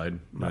the outside.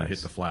 Nice.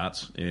 Hit the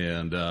flats.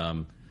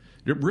 And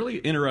really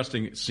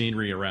interesting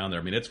scenery around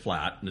there. I mean, it's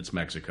flat, and it's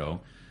Mexico.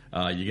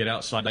 You get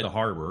outside the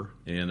harbor,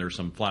 and there's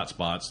some flat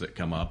spots that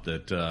come up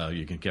that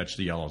you can catch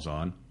the yellows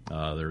on.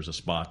 There's a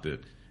spot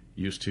that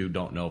used to,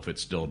 don't know if it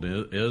still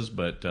is,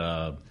 but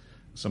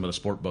some of the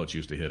sport boats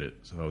used to hit it.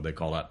 So they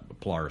call that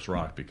Polaris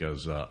Rock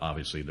because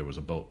obviously there was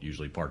a boat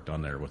usually parked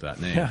on there with that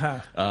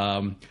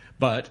name.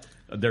 But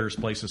there's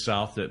places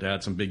south that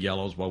had some big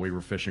yellows while we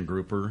were fishing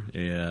grouper.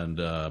 And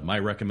my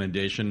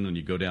recommendation when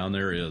you go down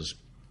there is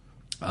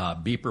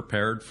be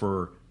prepared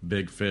for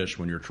big fish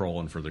when you're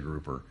trolling for the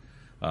grouper.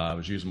 I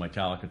was using my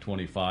Calica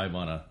 25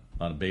 on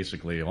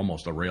basically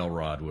almost a rail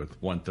rod with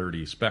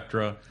 130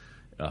 Spectra,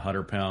 a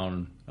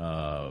 100-pound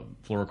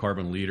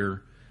fluorocarbon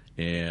leader,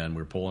 and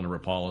we were pulling the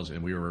Rapalas,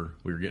 and we were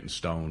getting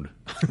stoned.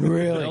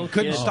 Really?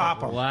 Couldn't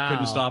stop them. Wow.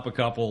 Couldn't stop a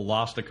couple,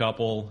 lost a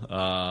couple,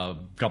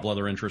 couple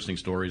other interesting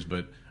stories,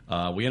 but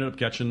we ended up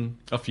catching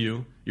a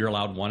few. You're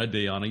allowed one a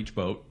day on each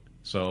boat.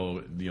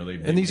 So, they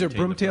And these are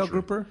maintain the broomtail fishery.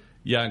 grouper?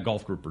 Yeah, and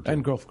Gulf Grouper, too.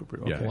 And Gulf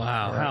Grouper, okay. Yeah.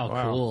 Wow,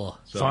 how cool.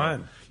 So,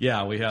 fun.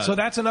 Yeah, we had. So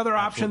that's another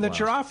option that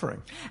you're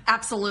offering.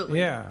 Absolutely.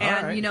 Yeah.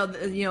 And,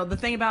 right. the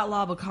thing about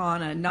La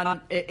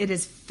Bocana, it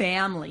is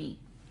family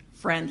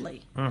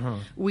friendly. Mm-hmm.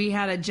 We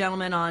had a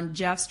gentleman on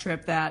Jeff's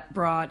trip that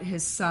brought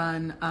his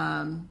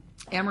son,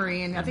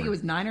 Emery, and I think it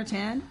was 9 or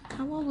 10.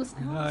 How old was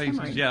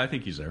Emery? Yeah, I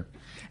think he's there.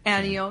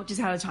 And, just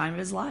had a time of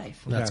his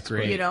life. That's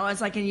great.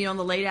 It's like, in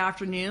the late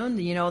afternoon,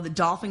 the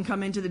dolphin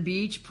come into the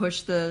beach,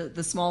 push the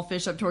small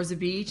fish up towards the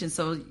beach. And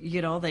so,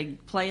 they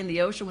play in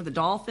the ocean with the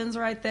dolphins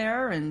right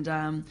there. And,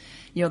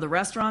 the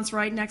restaurant's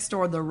right next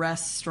door. The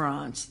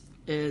restaurant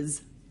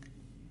is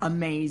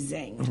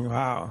amazing.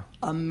 Wow.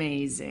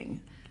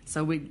 Amazing.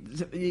 So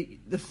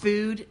the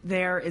food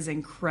there is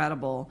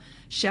incredible.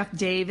 Chef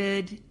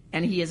David,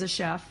 and he is a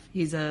chef.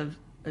 He's a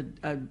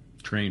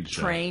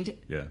trained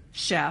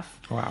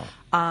chef. Wow.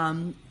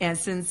 And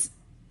since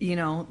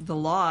the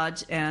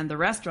lodge and the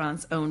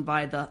restaurant's owned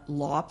by the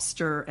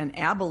Lobster and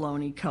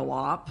Abalone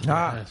Co-op.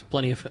 Yes,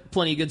 plenty of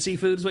good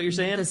seafood is what you're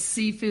saying. The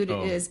seafood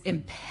is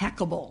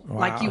impeccable, Wow,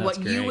 like that's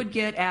you great. would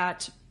get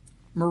at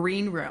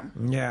Marine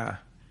Room. Yeah.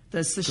 The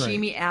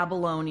sashimi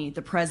abalone,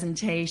 the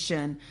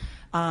presentation,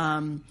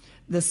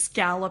 the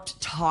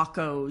scalloped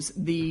tacos,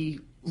 the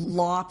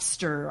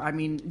lobster. I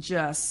mean,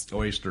 just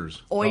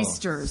oysters.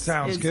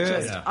 Sounds is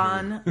good. just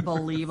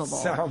unbelievable.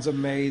 Sounds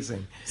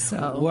amazing.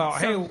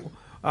 So,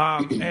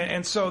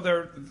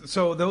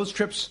 so those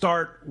trips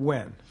start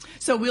when?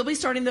 So we'll be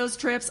starting those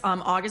trips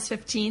August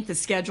 15th. The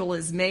schedule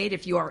is made.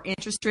 If you are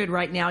interested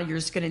right now, you're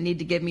just going to need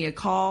to give me a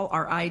call.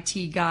 Our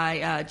IT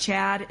guy,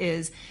 Chad,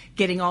 is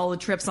getting all the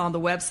trips on the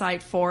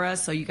website for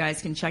us so you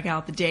guys can check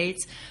out the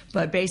dates.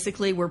 But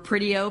basically, we're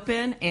pretty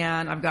open,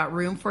 and I've got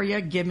room for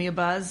you. Give me a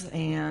buzz,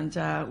 and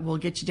we'll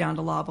get you down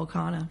to La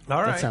Bocana.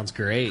 All right. That sounds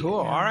great. Cool.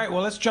 All right.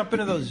 Well, let's jump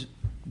into those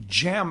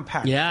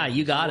jam-packed. Yeah,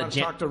 you got it.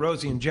 Talk to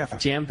Rosie and Jeff.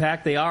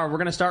 Jam-packed they are. We're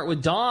going to start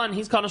with Don.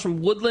 He's calling us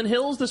from Woodland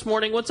Hills this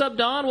morning. What's up,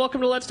 Don?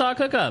 Welcome to Let's Talk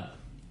Hookup.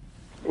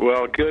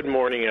 Well, good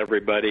morning,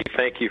 everybody.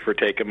 Thank you for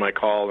taking my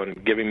call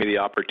and giving me the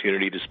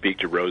opportunity to speak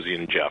to Rosie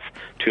and Jeff,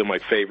 two of my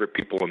favorite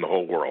people in the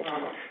whole world.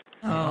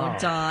 Oh,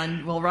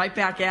 Don. Well, right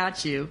back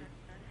at you.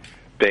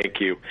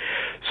 Thank you.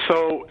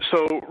 So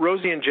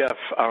Rosie and Jeff,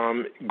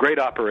 great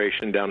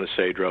operation down at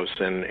Cedros,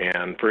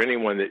 and for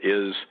anyone that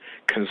is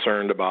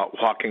concerned about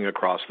walking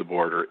across the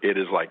border, it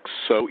is like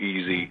so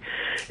easy,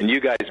 and you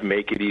guys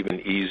make it even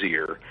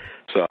easier.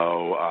 So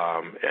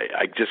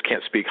I just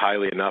can't speak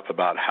highly enough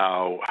about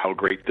how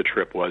great the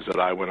trip was that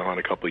I went on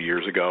a couple of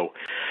years ago.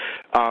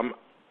 I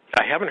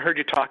haven't heard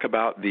you talk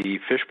about the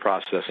fish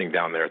processing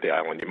down there at the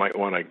island. You might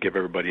want to give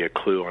everybody a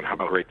clue on how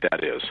great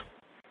that is.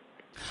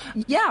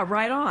 Yeah,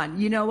 right on.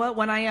 You know what?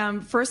 When I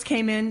first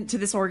came into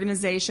this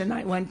organization,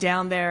 I went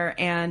down there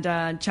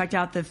and checked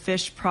out the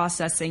fish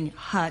processing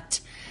hut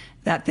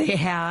that they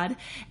had.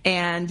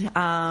 And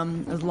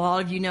a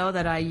lot of you know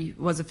that I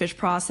was a fish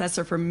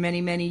processor for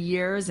many, many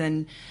years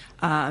and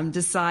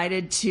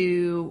decided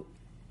to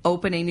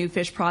open a new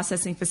fish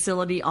processing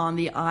facility on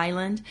the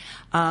island.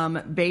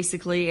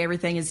 Basically,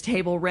 everything is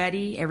table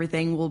ready.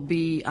 Everything will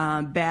be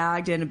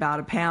bagged in about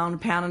a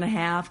pound and a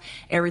half.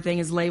 Everything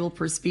is labeled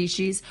per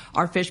species.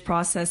 Our fish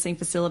processing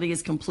facility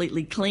is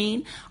completely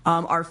clean.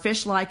 Our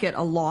fish like it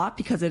a lot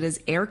because it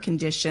is air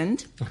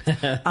conditioned.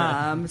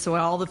 So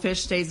all the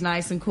fish stays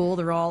nice and cool.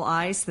 They're all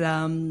ice.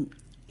 And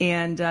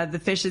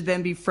the fish should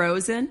then be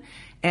frozen,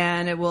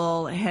 and it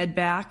will head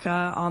back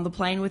on the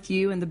plane with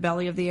you in the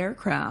belly of the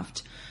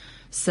aircraft.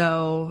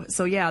 So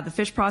yeah, the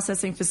fish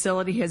processing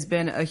facility has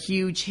been a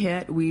huge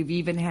hit. We've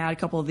even had a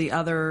couple of the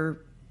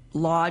other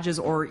lodges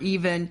or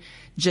even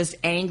just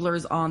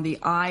anglers on the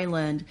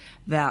island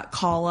that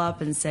call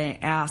up and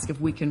ask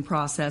if we can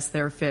process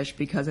their fish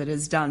because it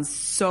is done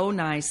so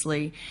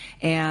nicely.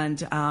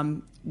 And,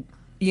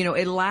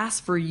 it lasts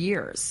for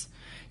years.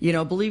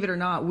 Believe it or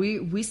not,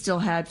 we still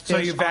had fish.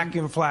 So you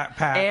vacuum flat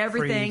pack.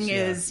 Everything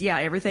freeze,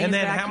 everything and is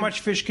then vacuum. How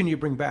much fish can you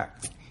bring back?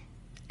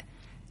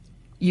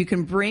 You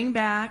can bring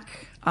back,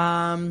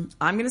 I'm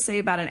going to say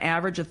about an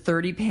average of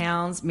 30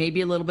 pounds,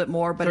 maybe a little bit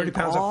more. But 30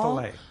 pounds of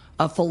fillet.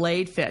 A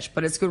filleted fish.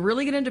 But it's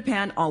really going to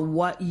depend on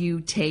what you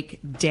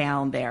take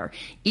down there.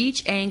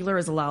 Each angler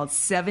is allowed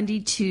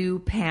 72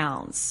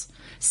 pounds.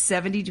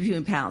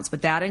 72 pounds.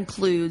 But that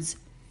includes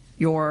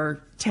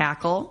your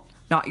tackle,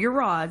 not your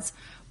rods,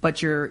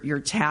 but your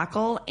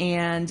tackle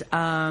and,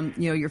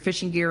 your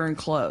fishing gear and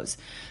clothes.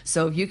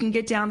 So if you can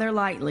get down there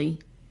lightly,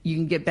 you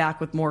can get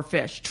back with more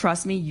fish.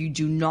 Trust me, you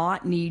do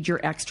not need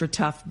your extra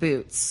tough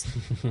boots.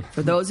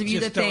 For those of you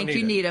that think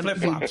you need them,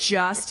 you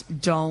just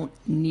don't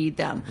need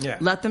them. Yeah.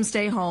 Let them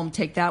stay home,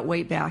 take that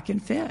weight back,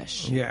 and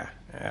fish. Yeah,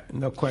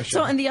 no question.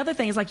 So, and the other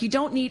thing is, you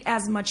don't need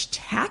as much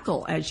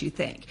tackle as you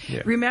think.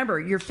 Yeah. Remember,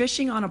 you're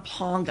fishing on a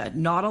ponga,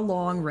 not a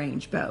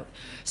long-range boat.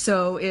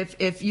 So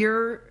if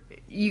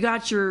you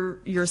got your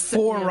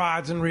 4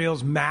 rods and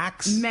reels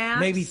max,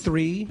 maybe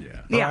 3.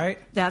 Yeah, right?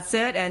 That's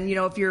it. And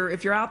if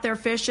you're out there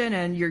fishing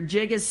and your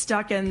jig is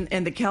stuck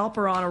in the kelp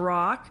or on a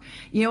rock,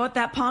 you know what?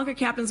 That ponga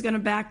captain's going to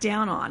back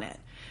down on it.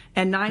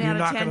 And 9 out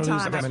of 10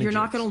 times, you're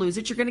not going to lose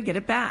it. You're going to get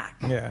it back.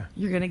 Yeah.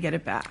 You're going to get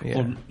it back. Yeah.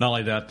 Well, not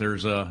only that,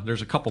 there's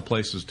a couple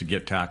places to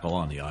get tackle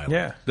on the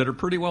island that are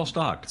pretty well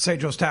stocked.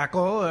 Cedros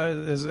Tackle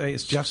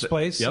is Jeff's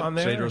place on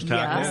there. Cedros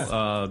Tackle. Yes.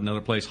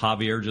 Another place,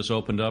 Javier just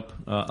opened up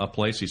a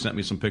place. He sent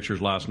me some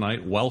pictures last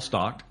night. Well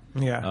stocked.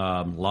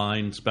 Yeah.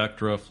 Line,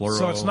 Spectra, Fluoro.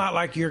 So it's not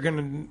like you're going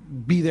to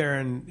be there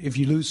and if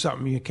you lose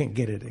something, you can't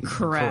get it again.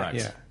 Correct.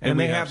 Yeah. And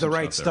they have the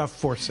right stuff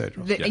for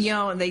Cedros.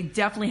 And they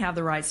definitely have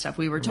the right stuff.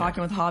 We were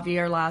talking with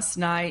Javier last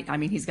night. I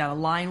mean, he's got a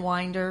line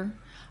winder.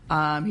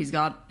 He's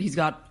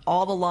got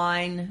all the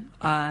line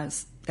and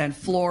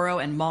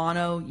fluoro and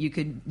mono you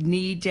could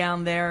need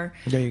down there.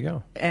 There you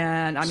go.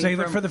 And I mean, save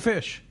it for the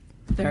fish.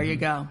 There you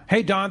go.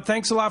 Hey, Don,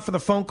 thanks a lot for the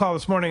phone call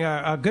this morning.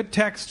 A good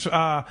text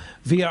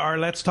via our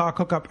Let's Talk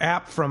Hookup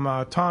app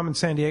from Tom in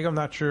San Diego. I'm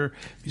not sure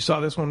if you saw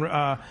this one.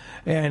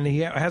 And he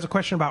has a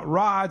question about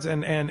rods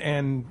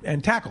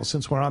and tackle,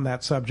 since we're on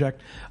that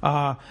subject.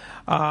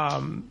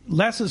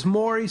 Less is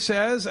more, he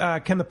says.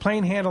 Can the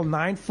plane handle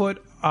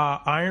 9-foot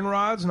iron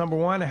rods? Number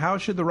one, how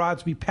should the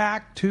rods be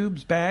packed,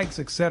 tubes, bags,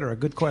 etc.?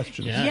 Good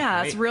question.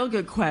 Yeah, it's a real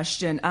good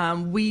question.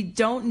 We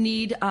don't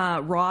need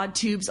rod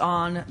tubes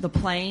on the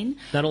plane.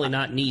 Not only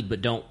not need,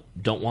 but don't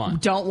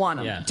want. Don't want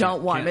them. Yeah.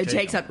 Don't want them. It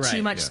takes up too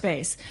Right. much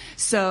space.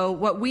 So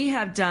what we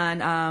have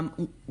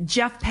done,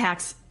 Jeff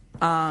packs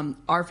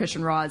our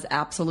fishing rods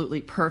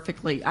absolutely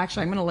perfectly.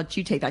 Actually, I'm going to let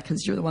you take that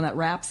because you're the one that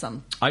wraps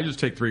them. I just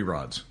take 3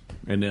 rods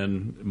and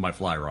then my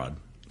fly rod.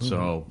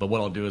 So, but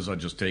what I'll do is I'll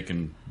just take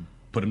and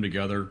put them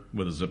together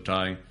with a zip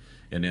tie,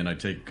 and then I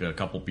take a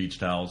couple beach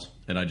towels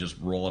and I just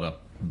roll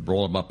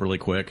them up really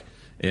quick,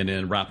 and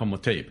then wrap them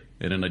with tape.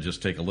 And then I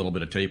just take a little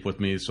bit of tape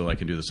with me so I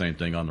can do the same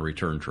thing on the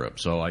return trip.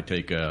 So I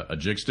take a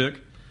jig stick,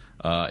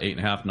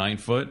 8.5, 9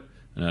 foot,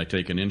 and I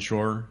take an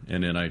inshore,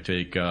 and then I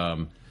take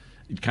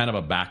kind of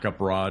a backup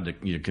rod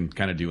that you can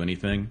kind of do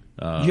anything.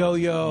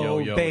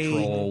 Yo-yo, bait.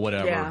 Troll,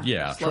 whatever.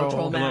 Yeah. Slow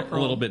troll, a mackerel.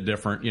 little bit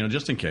different,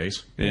 just in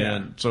case.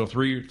 And so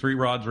three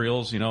rods,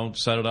 reels,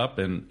 set it up,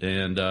 and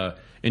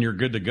you're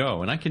good to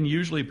go. And I can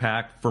usually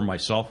pack for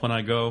myself when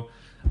I go.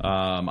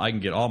 I can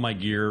get all my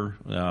gear,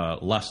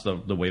 less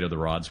the weight of the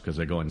rods because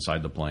they go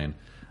inside the plane.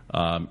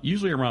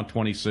 Usually around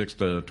 26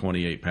 to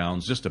 28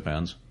 pounds, just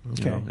depends.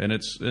 Okay.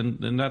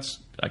 And that's,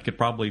 I could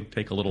probably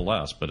take a little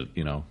less, but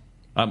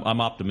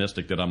I'm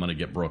optimistic that I'm going to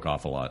get broke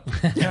off a lot.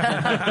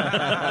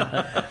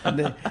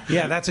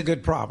 Yeah, that's a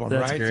good problem,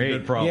 That's right? great. It's a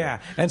good problem. Yeah,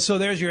 and so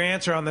there's your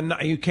answer on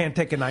you can't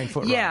take a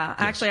 9-foot rod. Yeah,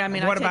 actually, I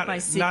mean, What I about take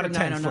my not a Secret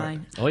 10-foot?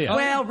 909. Oh, yeah.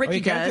 Well, Ricky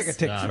you can't does.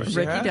 take a 10-foot.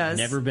 Ricky yeah? does.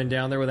 Never been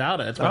down there without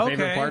it. That's my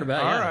favorite part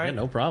about it. All Yeah, right. yeah,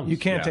 no problem. You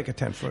can't take a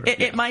 10-footer.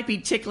 It might be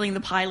tickling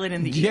the pilot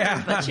in the ear,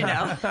 Yeah.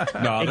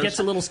 but It gets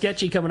a little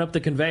sketchy coming up the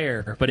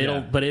conveyor, but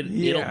it'll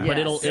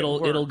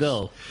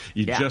go.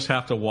 You just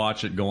have to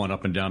watch it going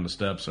up and down the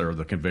steps or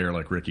the conveyor,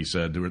 like Ricky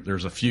said.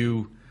 There's a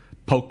few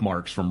poke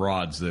marks from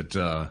rods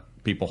that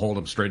people hold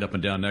them straight up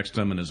and down next to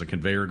them, and as the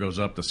conveyor goes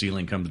up, the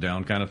ceiling comes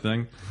down, kind of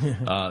thing.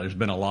 There's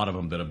been a lot of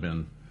them that have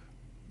been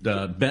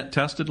bent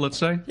tested, let's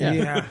say.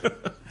 Yeah.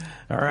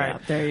 All right. Yeah,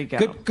 there you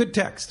go. Good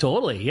text.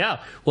 Totally,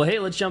 yeah. Well, hey,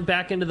 let's jump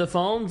back into the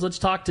phones. Let's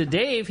talk to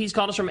Dave. He's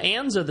called us from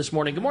Anza this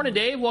morning. Good morning,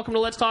 Dave. Welcome to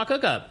Let's Talk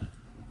Hookup.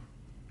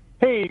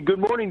 Hey, good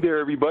morning there,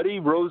 everybody.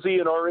 Rosie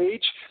and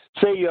RH.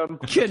 Say,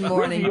 Good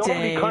morning, Rosie, you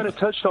Dave. kind of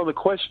touched on the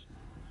question.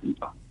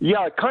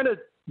 Yeah,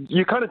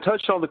 you kind of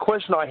touched on the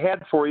question I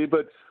had for you,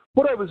 but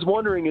what I was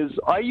wondering is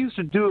I used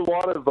to do a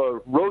lot of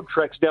road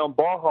treks down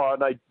Baja,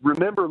 and I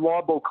remember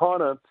La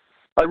Bocana.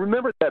 I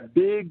remember that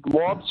big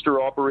lobster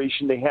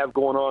operation they have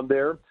going on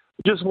there.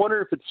 Just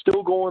wonder if it's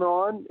still going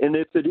on, and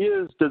if it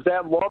is, does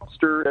that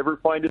lobster ever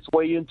find its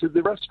way into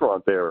the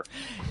restaurant there?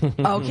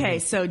 Okay,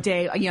 so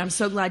Dave, I'm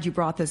so glad you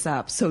brought this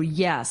up. So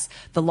yes,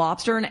 the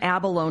Lobster and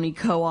Abalone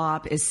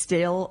Co-op is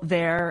still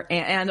there,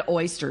 and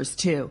oysters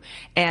too,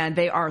 and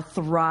they are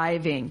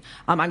thriving.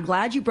 I'm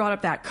glad you brought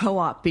up that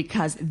co-op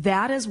because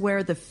that is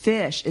where the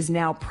fish is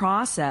now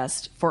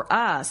processed for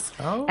us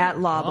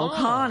at La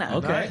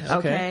Bocana.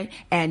 Okay.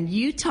 And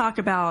you talk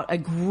about a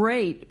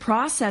great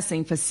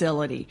processing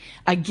facility.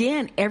 Again,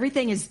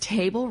 everything is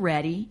table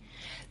ready.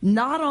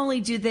 Not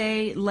only do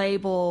they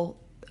label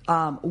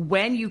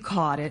when you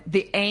caught it,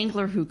 the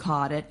angler who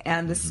caught it,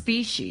 and the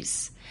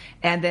species.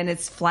 And then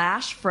it's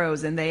flash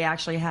frozen. They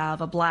actually have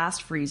a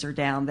blast freezer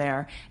down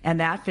there, and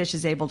that fish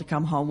is able to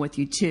come home with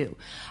you too.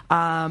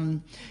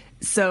 And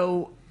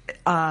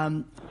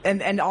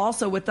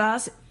also with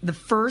us, the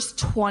first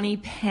 20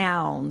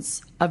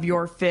 pounds of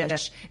your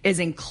fish is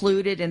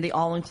included in the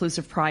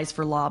all-inclusive price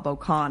for La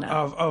Bocana.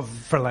 Of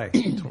fillet.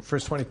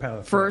 First 20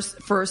 pounds.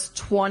 First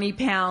 20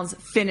 pounds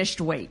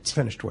finished weight.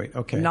 Finished weight,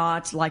 okay.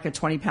 Not like a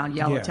 20-pound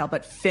yellowtail,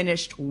 but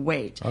finished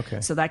weight. Okay.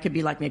 So that could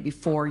be like maybe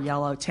 4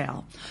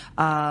 yellowtail.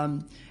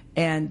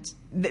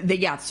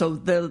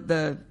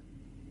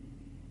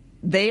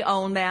 They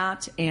own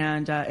that,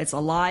 and it's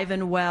alive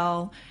and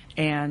well.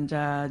 And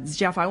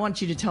Jeff, I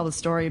want you to tell the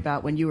story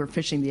about when you were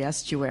fishing the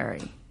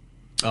estuary.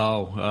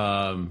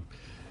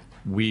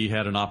 We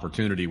had an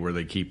opportunity where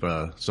they keep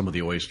some of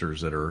the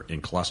oysters that are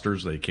in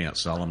clusters. They can't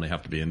sell them. They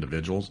have to be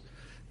individuals.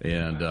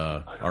 And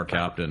our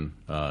captain,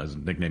 his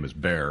nickname is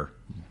Bear,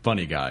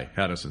 funny guy,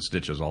 had us in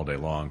stitches all day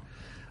long.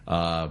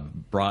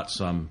 Brought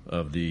some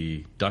of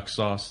the duck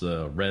sauce,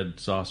 the red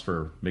sauce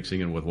for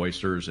mixing in with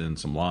oysters, and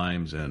some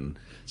limes and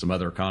some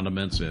other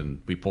condiments.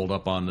 And we pulled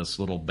up on this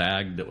little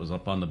bag that was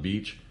up on the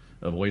beach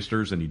of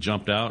oysters, and he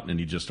jumped out and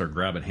he just started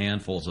grabbing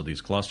handfuls of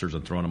these clusters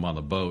and throwing them on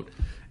the boat.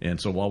 And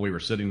so while we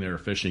were sitting there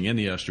fishing in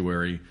the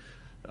estuary,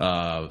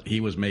 he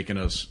was making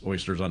us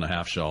oysters on a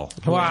half shell.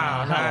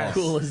 Wow, how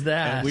cool is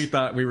that? And we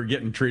thought we were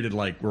getting treated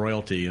like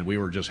royalty, and we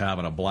were just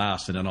having a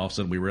blast. And then all of a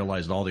sudden, we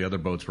realized all the other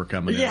boats were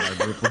coming in. Our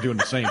group were doing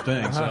the same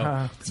thing.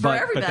 So,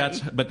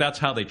 but that's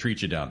how they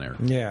treat you down there.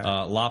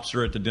 Yeah,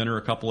 lobster at the dinner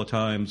a couple of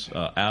times.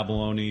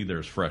 Abalone.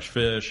 There's fresh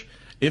fish.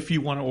 If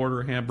you want to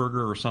order a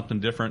hamburger or something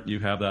different, you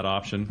have that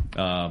option.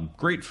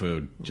 Great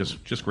food,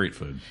 just great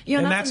food.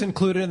 And that's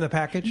included in the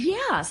package?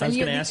 Yes. I was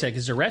going to ask that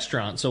because it's a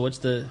restaurant, so what's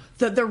the...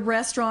 The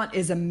restaurant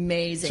is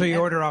amazing. So you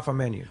order off a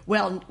menu?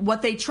 Well,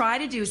 what they try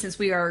to do, since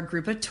we are a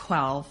group of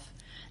 12,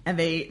 and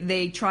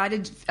they try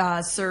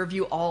to serve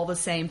you all the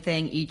same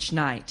thing each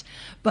night.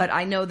 But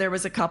I know there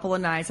was a couple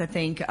of nights, I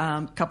think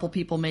a couple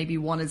people maybe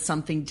wanted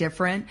something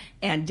different,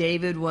 and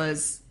David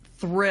was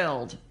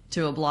thrilled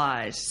to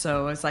oblige.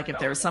 So it's like if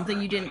there was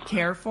something you didn't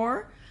care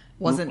for,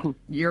 wasn't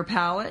your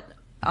palate,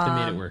 they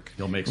made it work.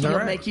 He'll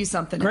make you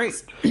something Great.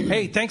 else.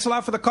 Hey, thanks a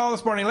lot for the call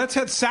this morning. Let's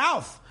head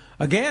south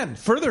again,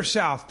 further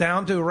south,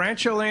 down to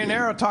Rancho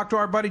Leonero. Talk to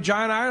our buddy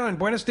John Ireland.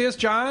 Buenos dias,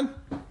 John.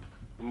 Good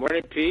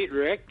morning, Pete,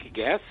 Rick,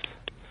 Guess.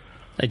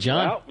 Hey,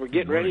 John. Well, we're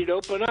getting ready to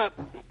open up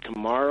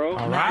tomorrow.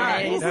 All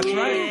right. That's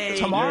right.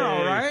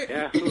 Tomorrow, right?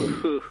 Yeah.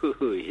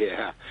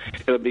 Yeah.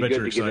 It'll be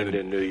good to get into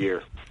the new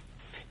year.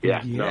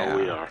 Yeah. No,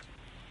 we are.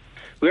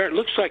 It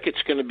looks like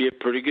it's going to be a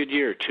pretty good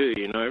year, too.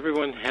 You know,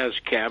 everyone has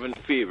cabin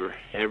fever.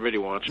 Everybody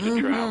wants to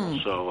travel.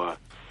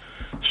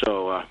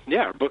 So,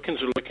 yeah, our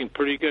bookings are looking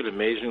pretty good,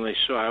 amazingly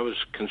so. I was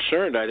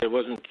concerned. I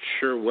wasn't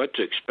sure what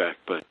to expect,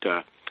 but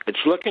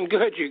it's looking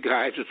good, you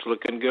guys. It's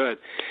looking good.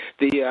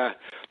 The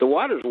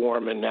water's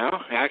warming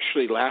now.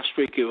 Actually, last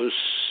week it was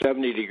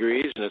 70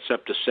 degrees, and it's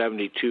up to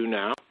 72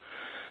 now.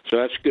 So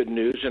that's good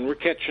news. And we're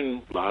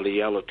catching a lot of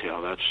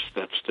yellowtail.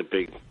 That's the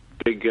big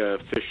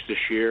fish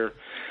this year.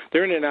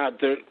 They're in and out.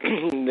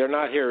 They're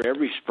not here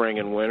every spring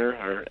and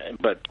winter,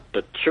 but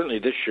certainly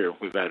this year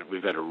we've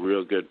had a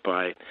real good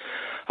bite.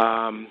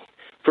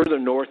 Further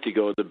north you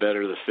go, the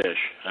better the fish,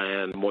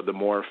 and the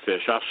more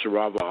fish. Off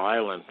Sarava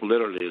Island,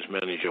 literally as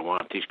many as you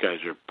want. These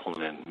guys are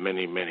pulling in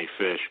many, many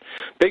fish.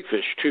 Big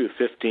fish, too,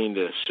 15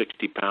 to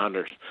 60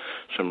 pounders.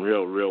 Some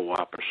real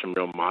whoppers, some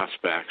real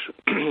mossbacks.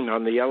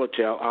 On the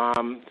yellowtail,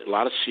 a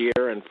lot of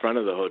Sierra in front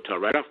of the hotel,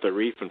 right off the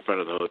reef in front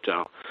of the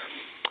hotel.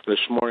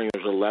 This morning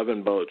there's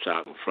 11 boats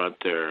out in front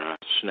there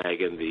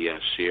snagging the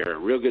Sierra.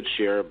 Real good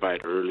Sierra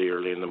bite early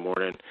in the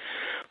morning.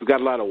 We've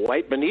got a lot of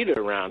white bonita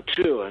around,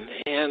 too,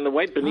 and the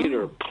white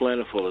bonita are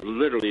plentiful,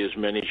 literally as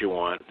many as you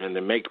want, and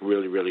they make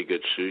really, really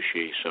good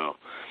sushi. So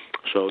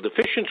the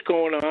fishing's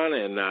going on,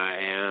 and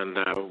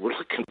we're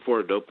looking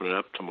forward to opening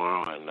up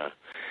tomorrow.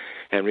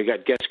 And we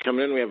got guests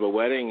coming in. We have a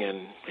wedding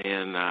in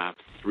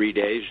 3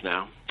 days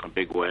now, a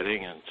big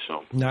wedding, and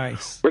so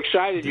nice. We're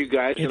excited, you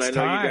guys, and I know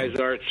time. you guys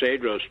are at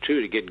Cedros,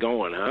 too, to get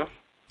going, huh?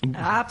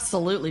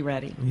 Absolutely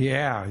ready.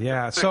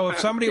 Yeah. So if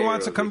somebody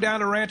wants to come down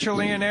to Rancho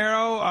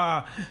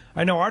Leonero,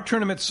 I know our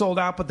tournament's sold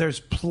out, but there's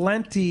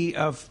plenty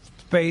of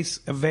space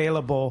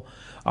available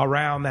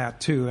around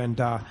that, too.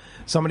 And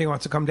somebody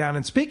wants to come down.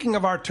 And speaking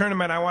of our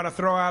tournament, I want to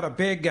throw out a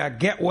big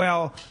get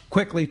well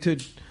quickly to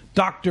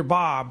Dr.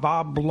 Bob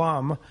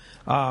Blum.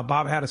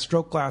 Bob had a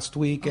stroke last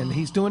week, and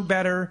he's doing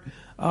better.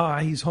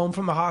 He's home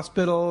from the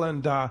hospital,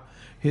 and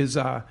his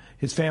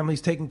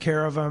family's taking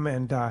care of him,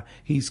 and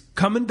he's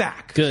coming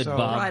back. Good, so,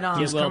 Bob. Right on.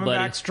 He's Get well, coming buddy.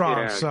 back strong.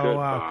 Yeah, so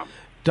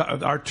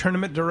our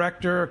tournament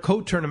director,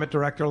 co-tournament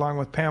director, along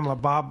with Pamela,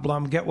 Bob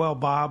Blum. Get well,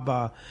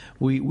 Bob.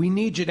 We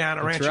need you down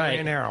at Rancho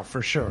Leonero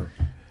for sure.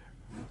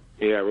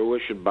 Yeah, we're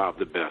wishing Bob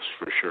the best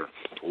for sure.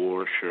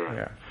 For sure.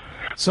 Yeah.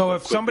 So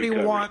if somebody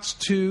wants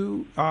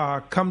to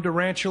come to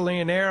Rancho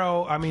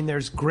Leonero, I mean,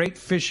 there's great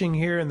fishing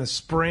here in the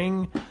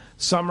spring,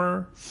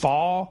 summer,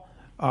 fall.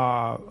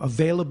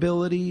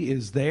 Availability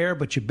is there,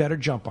 but you better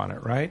jump on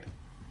it, right?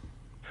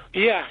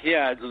 Yeah.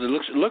 It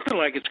looks looking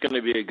like it's going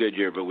to be a good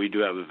year, but we do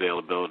have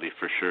availability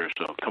for sure.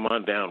 So come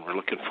on down. We're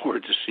looking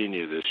forward to seeing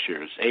you this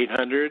year. It's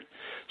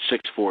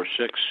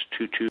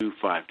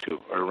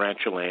 800-646-2252 or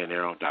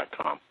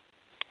rancholeonero.com.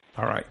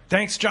 All right.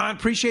 Thanks, John.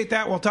 Appreciate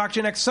that. We'll talk to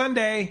you next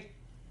Sunday.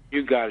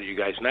 You got it, you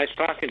guys. Nice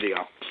talking to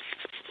y'all.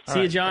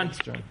 See you, John.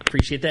 Thanks, John.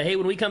 Appreciate that. Hey,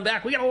 when we come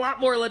back, we got a lot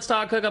more Let's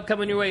Talk Hookup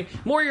coming your way.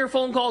 More of your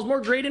phone calls,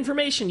 more great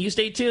information. You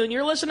stay tuned.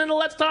 You're listening to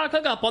Let's Talk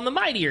Hookup on the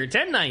Mightier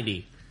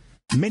 1090.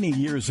 Many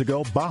years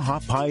ago, Baja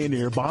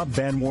pioneer Bob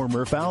Van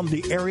Wormer found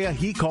the area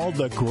he called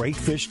the Great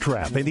Fish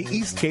Trap in the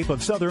East Cape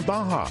of southern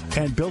Baja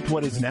and built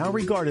what is now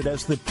regarded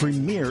as the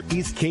premier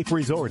East Cape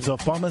resorts of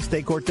Palmas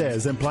de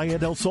Cortez and Playa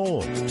del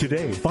Sol.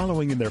 Today,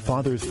 following in their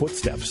father's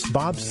footsteps,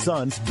 Bob's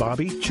sons,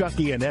 Bobby,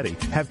 Chucky, and Eddie,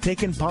 have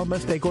taken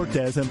Palmas de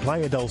Cortez and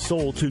Playa del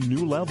Sol to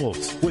new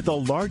levels with the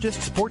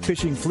largest sport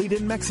fishing fleet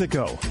in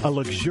Mexico, a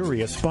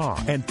luxurious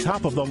spa, and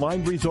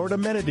top-of-the-line resort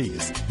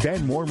amenities.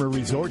 Van Wormer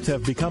Resorts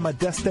have become a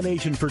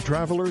destination for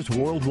travelers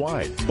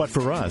worldwide. But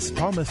for us,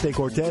 Palmas de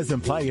Cortez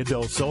and Playa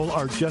del Sol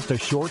are just a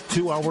short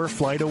 2-hour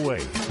flight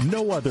away.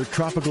 No other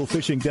tropical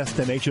fishing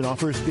destination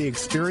offers the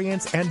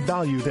experience and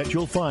value that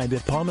you'll find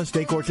at Palmas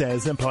de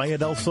Cortez and Playa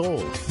del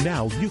Sol.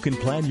 Now you can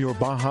plan your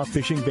Baja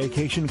fishing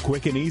vacation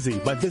quick and easy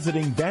by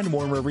visiting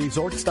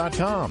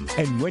VanWormerResorts.com.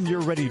 And when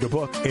you're ready to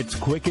book, it's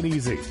quick and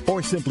easy.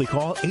 Or simply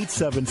call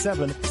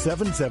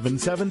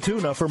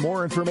 877-7772 for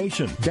more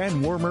information.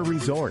 Van Wormer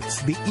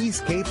Resorts, the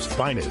East Cape's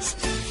finest.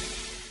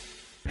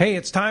 Hey,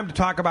 it's time to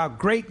talk about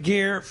great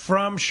gear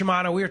from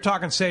Shimano. We were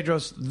talking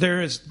Cedros.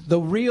 There is the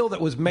reel that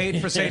was made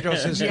for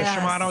Cedros is the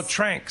Shimano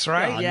Tranx,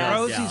 right? Oh, yes.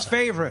 Rosie's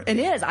favorite. It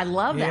is. I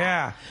love that.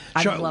 Yeah.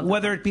 I love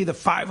whether it be the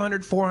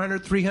 500,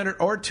 400, 300,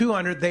 or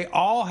 200, they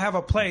all have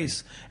a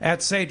place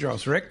at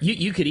Cedros, Rick.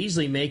 You could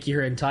easily make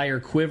your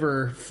entire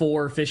quiver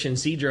for fishing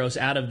Cedros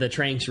out of the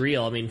Tranx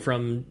reel. I mean,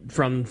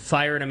 from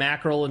firing a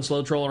mackerel and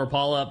slow trolling or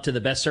paul up to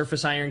the best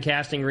surface iron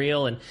casting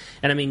reel. And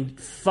I mean,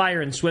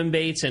 firing swim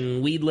baits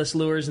and weedless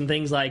lures and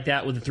things like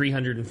that with the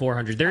 300 and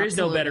 400. There is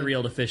no better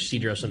reel to fish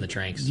Cedros than the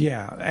Tranx.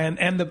 Yeah,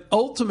 and the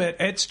ultimate,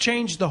 it's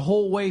changed the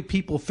whole way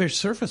people fish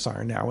surface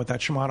iron now with that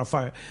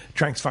Shimano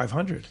Tranx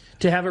 500.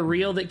 To have a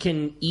reel that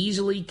can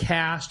easily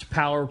cast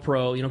Power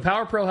Pro. You know,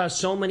 Power Pro has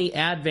so many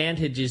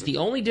advantages. The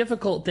only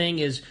difficult thing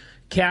is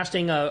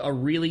casting a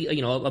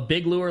really, a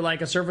big lure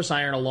like a surface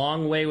iron a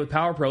long way with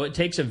Power Pro. It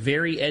takes a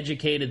very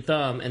educated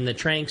thumb, and the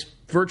Tranx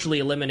virtually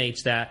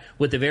eliminates that.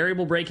 With the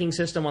variable braking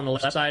system on the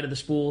left side of the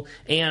spool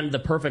and the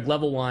perfect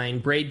level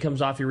wind, braid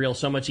comes off your reel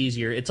so much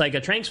easier. It's like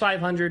a Tranx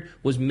 500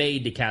 was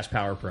made to cast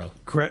Power Pro.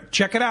 Correct.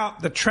 Check it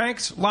out. The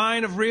Tranx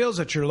line of reels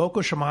at your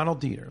local Shimano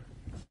dealer.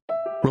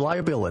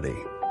 Reliability.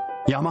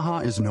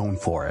 Yamaha is known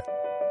for it.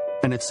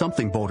 And it's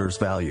something boaters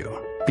value,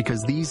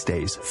 because these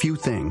days, few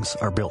things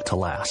are built to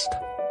last.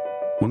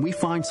 When we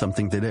find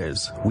something that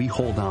is, we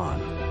hold on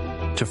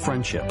to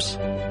friendships,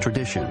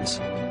 traditions,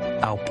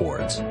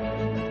 outboards.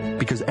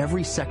 Because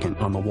every second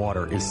on the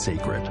water is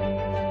sacred.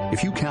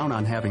 If you count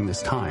on having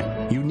this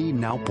time, you need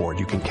an outboard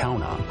you can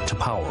count on to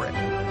power it.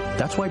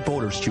 That's why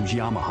boaters choose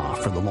Yamaha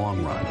for the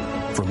long run,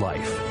 for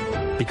life.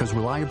 Because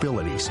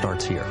reliability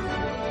starts here.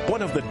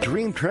 One of the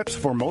dream trips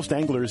for most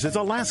anglers is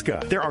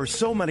Alaska. There are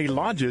so many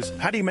lodges.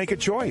 How do you make a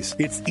choice?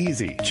 It's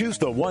easy. Choose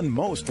the one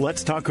most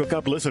Let's Talk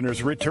Hookup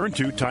listeners return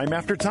to time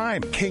after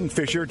time.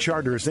 Kingfisher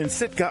Charters in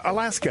Sitka,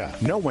 Alaska.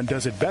 No one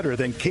does it better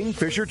than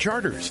Kingfisher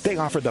Charters. They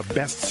offer the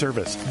best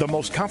service, the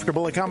most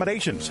comfortable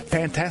accommodations,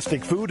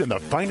 fantastic food, and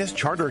the finest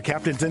charter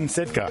captains in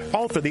Sitka.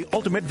 All for the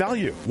ultimate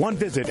value. One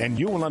visit and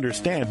you will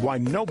understand why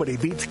nobody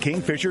beats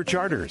Kingfisher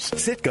Charters.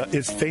 Sitka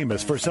is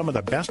famous for some of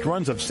the best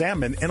runs of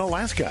salmon in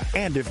Alaska.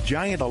 And if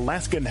giant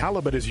Alaskan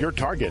halibut is your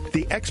target,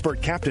 the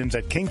expert captains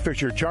at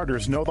Kingfisher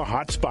Charters know the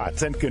hot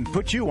spots and can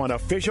put you on a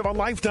fish of a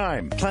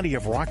lifetime. Plenty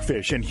of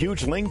rockfish and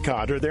huge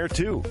lingcod are there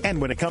too. And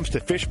when it comes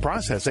to fish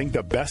processing,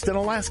 the best in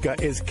Alaska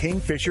is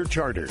Kingfisher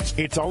Charters.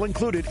 It's all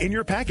included in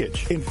your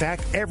package. In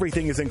fact,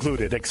 everything is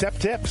included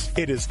except tips.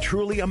 It is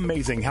truly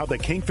amazing how the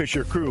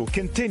Kingfisher crew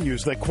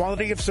continues the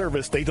quality of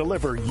service they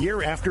deliver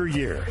year after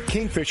year.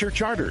 Kingfisher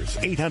Charters,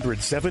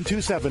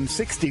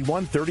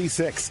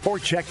 800-727-6136, or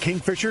check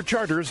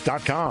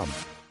kingfishercharters.com.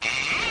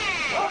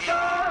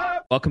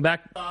 Welcome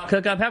back,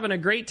 Hookup. Having a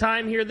great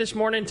time here this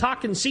morning,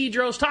 talking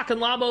Cedros, talking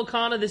Labo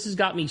Kana. This has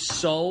got me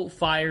so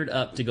fired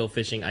up to go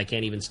fishing. I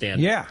can't even stand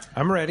it. Yeah,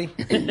 I'm ready.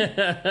 Me too.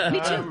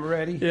 I'm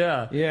ready.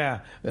 Yeah. Yeah.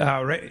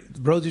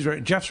 Rosie's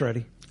ready. Jeff's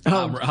ready.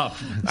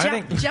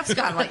 Jeff's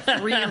got like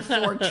 3 or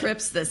 4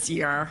 trips this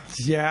year.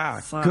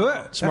 Yeah, so.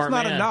 Good. Smart That's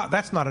not man. enough.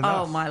 That's not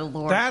enough. Oh my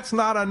Lord. That's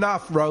not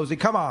enough, Rosie.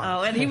 Come on.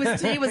 Oh, and he was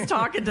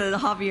talking to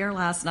Javier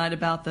last night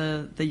about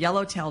the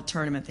Yellowtail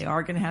tournament. They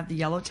are going to have the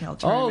Yellowtail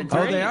tournament.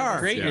 Oh, they are.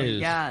 Great news.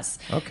 Yes.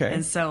 Okay.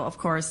 And so, of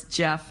course,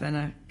 Jeff and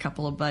a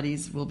couple of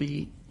buddies will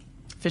be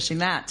fishing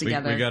that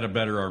together. We got to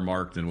better our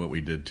mark than what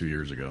we did 2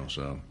 years ago.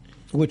 So,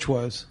 which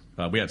was?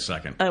 We had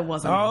second. It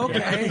wasn't. Oh,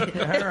 okay.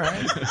 All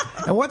right.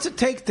 And what's it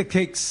take to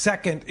take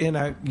second in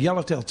a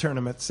Yellowtail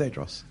tournament,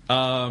 Cedros?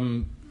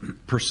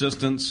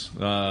 Persistence,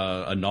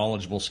 a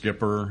knowledgeable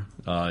skipper.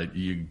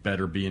 You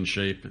better be in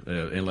shape,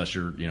 unless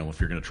you're, if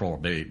you're going to troll a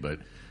bait.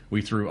 But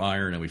we threw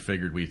iron, and we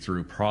figured we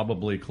threw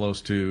probably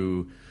close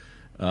to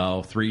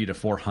 300 to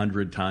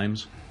 400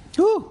 times.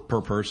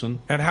 per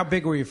person. And how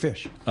big were your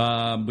fish?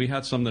 We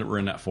had some that were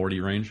in that 40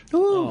 range.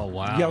 Ooh. Oh,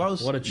 wow.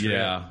 Yellows? What a trip.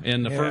 Yeah,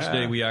 and the first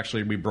day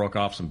we broke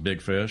off some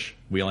big fish.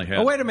 We only had...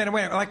 Oh, wait a minute.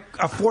 Like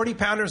a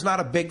 40-pounder is not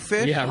a big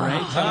fish? Yeah,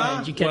 right.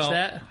 Did you catch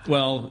that?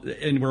 Well,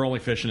 and we're only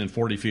fishing in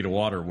 40 feet of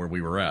water where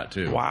we were at,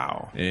 too.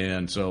 Wow.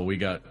 And so we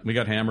got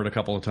hammered a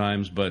couple of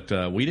times, but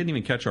we didn't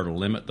even catch our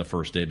limit the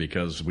first day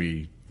because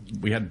we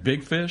had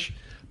big fish,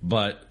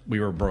 but we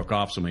were broke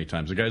off so many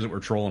times. The guys that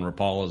were trolling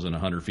Rapalas in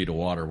 100 feet of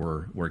water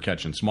were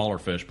catching smaller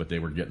fish, but they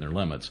were getting their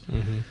limits.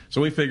 Mm-hmm. So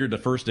we figured the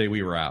first day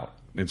we were out.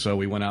 And so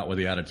we went out with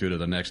the attitude of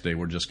the next day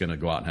we're just going to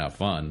go out and have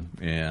fun.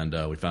 And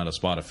we found a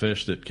spot of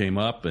fish that came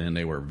up, and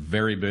they were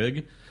very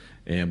big.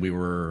 And we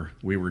were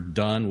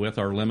done with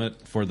our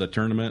limit for the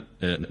tournament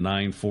at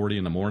 9:40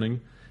 in the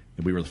morning.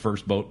 And we were the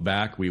first boat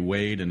back. We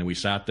weighed, and we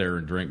sat there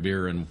and drank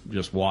beer and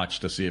just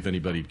watched to see if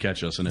anybody'd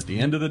catch us. And at the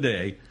end of the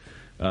day,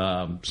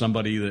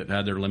 somebody that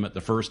had their limit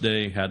the first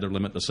day had their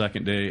limit the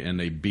second day, and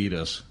they beat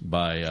us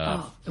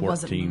by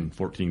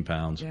 14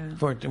 pounds. Yeah.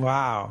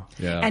 Wow.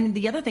 Yeah. And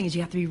the other thing is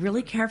you have to be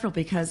really careful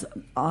because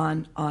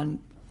on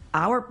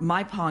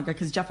my ponga,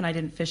 because Jeff and I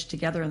didn't fish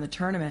together in the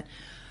tournament,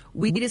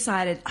 we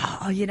decided,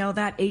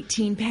 that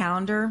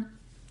 18-pounder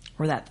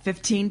or that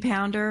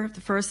 15-pounder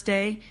the first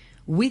day,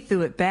 we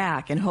threw it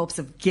back in hopes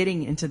of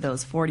getting into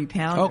those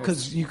 40-pounders. Oh,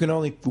 because you can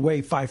only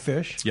weigh 5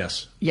 fish?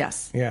 Yes.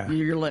 Yes. Yeah.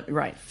 You're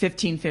right.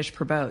 15 fish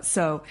per boat.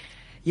 So,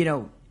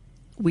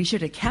 we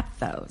should have kept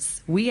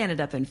those. We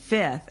ended up in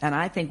 5th, and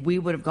I think we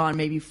would have gone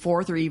maybe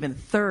 4th or even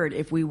 3rd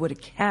if we would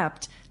have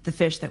kept the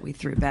fish that we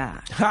threw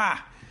back.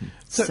 Ha!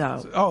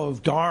 Oh,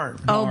 darn.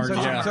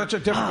 Such a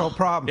difficult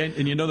problem.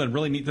 And the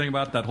really neat thing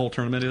about that whole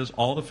tournament is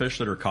all the fish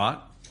that are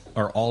caught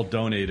are all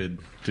donated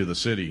to the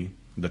city,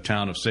 the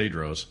town of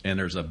Cedros, and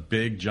there's a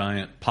big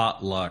giant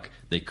potluck.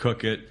 They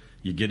cook it.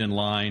 You get in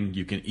line.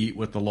 You can eat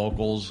with the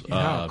locals.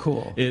 Yeah,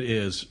 cool. It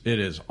is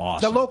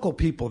awesome. The local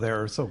people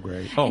there are so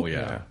great. Oh,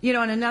 yeah.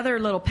 And another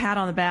little pat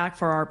on the back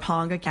for our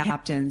Ponga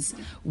captains.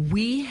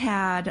 We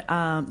had,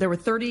 there were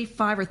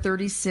 35 or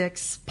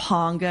 36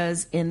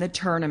 Pongas in the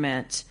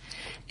tournament,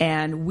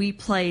 and we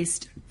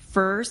placed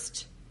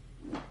 1st,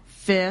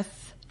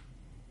 5th,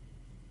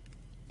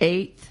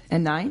 8th,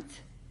 and 9th.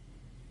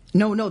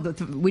 No,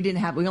 we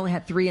didn't have. We only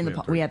had 3 in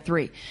the. We had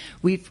 3.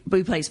 We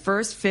placed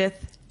 1st, 5th,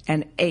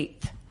 and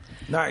 8th.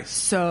 Nice.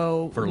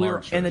 So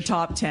we're in the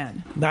top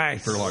 10.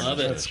 Nice. For large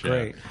fish. That's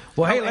great.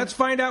 Well, hey, let's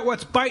find out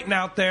what's biting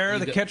out there.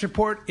 The Catch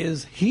Report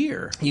is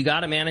here. You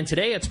got it, man. And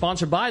today it's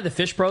sponsored by the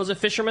Fish Pros of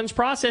Fisherman's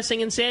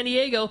Processing in San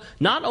Diego.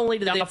 Not only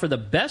do they offer the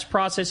best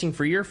processing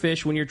for your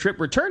fish when your trip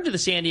returns to the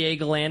San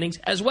Diego landings,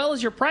 as well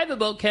as your private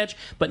boat catch,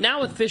 but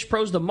now with Fish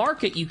Pros, the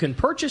market, you can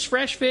purchase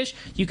fresh fish,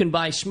 you can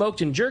buy smoked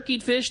and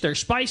jerkied fish, their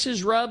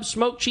spices, rubs,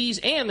 smoked cheese,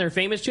 and their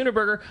famous tuna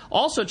burger.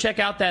 Also, check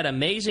out that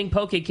amazing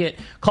poke kit.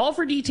 Call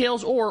for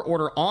details or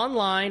order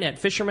online at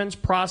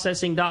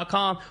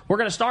fishermansprocessing.com. We're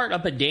going to start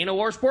up at Dana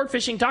War Sport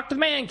Fishing. Talk to the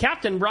man,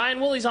 Captain Brian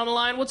Woolley's on the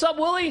line. What's up,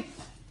 Woolley?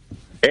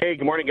 Hey,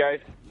 good morning,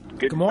 guys.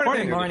 Good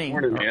morning. Good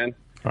morning, man.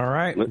 All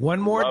right, one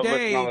more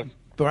day,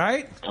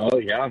 right? Oh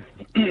yeah,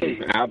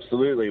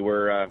 absolutely.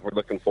 We're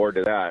looking forward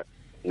to that.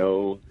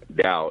 No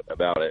doubt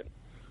about it,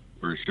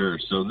 for sure.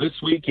 So this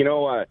week,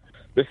 the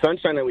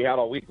sunshine that we had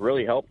all week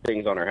really helped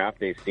things on our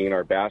half-day scene.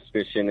 Our bass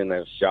fishing in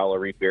the shallow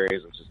reef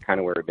areas, which is kind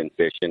of where we've been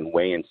fishing,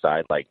 way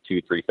inside, like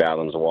 2-3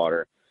 fathoms of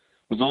water,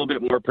 was a little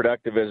bit more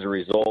productive as a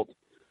result.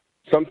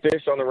 Some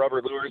fish on the rubber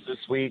lures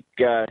this week,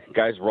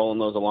 guys rolling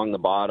those along the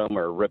bottom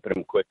or ripping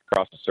them quick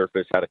across the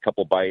surface. Had a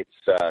couple bites,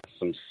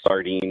 some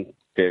sardine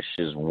fish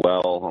as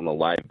well on the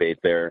live bait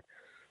there.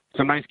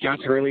 Some nice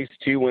catch and release,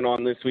 too, went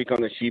on this week on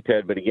the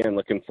sheephead. But, again,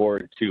 looking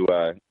forward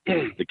to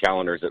the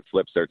calendars that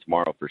flips there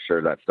tomorrow for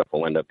sure. That stuff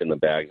will end up in the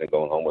bags and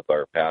going home with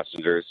our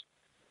passengers.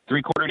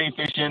 3/4 day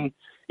fishing,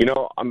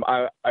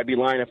 I'd be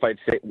lying if I'd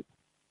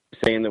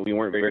saying that we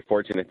weren't very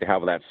fortunate to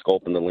have that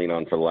sculpin to lean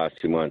on for the last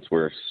 2 months.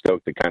 We're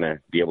stoked to kind of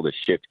be able to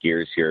shift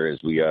gears here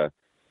as we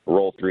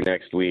roll through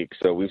next week.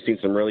 So we've seen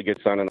some really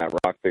good sign on that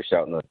rockfish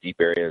out in the deep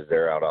areas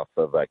there out off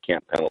of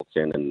Camp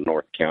Pendleton and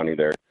North County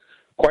there.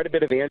 Quite a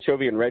bit of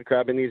anchovy and red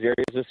crab in these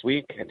areas this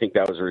week. I think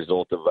that was a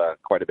result of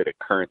quite a bit of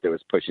current that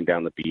was pushing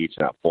down the beach,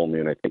 and that full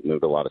moon, I think,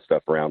 moved a lot of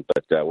stuff around.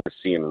 But we're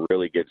seeing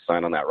really good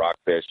sign on that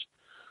rockfish.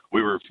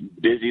 We were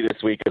busy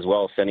this week as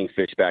well, sending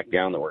fish back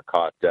down that were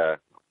caught,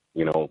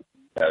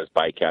 as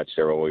bycatch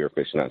there while we were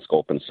fishing that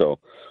sculpin. So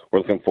we're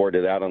looking forward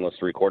to that on those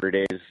 3/4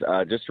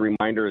 days. Just a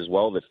reminder as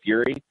well, the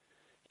Fury,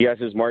 he has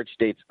his March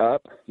dates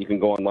up. You can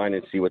go online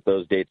and see what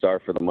those dates are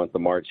for the month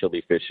of March. He'll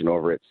be fishing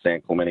over at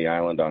San Clemente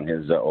Island on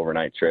his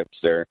overnight trips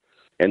there.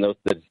 And the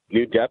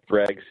new depth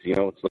regs,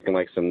 it's looking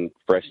like some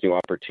fresh new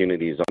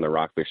opportunities on the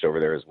rockfish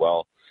over there as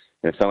well.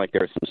 And it sounded like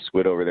there was some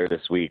squid over there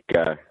this week.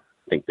 I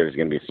think there's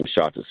going to be some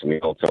shots of some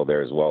yellowtail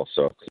there as well.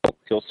 So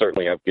he'll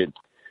certainly have good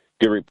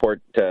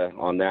report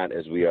on that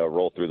as we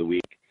roll through the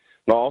week.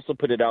 And I'll also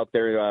put it out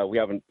there. We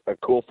have a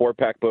cool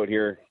 4-pack boat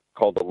here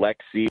called the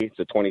Lexi. It's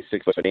a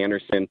 26-foot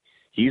Anderson.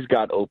 He's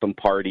got open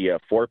party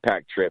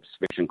 4-pack trips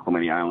fishing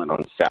Clemente Island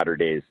on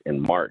Saturdays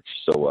in March.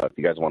 So if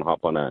you guys want to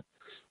hop on a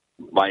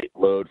light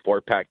load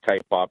 4-pack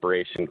type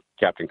operation.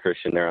 Captain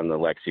Christian there on the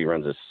Lexi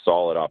runs a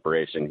solid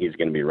operation. He's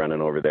going to be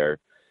running over there,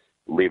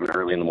 leaving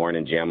early in the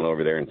morning, jamming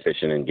over there and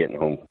fishing and getting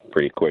home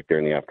pretty quick there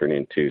in the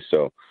afternoon too.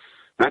 So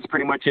that's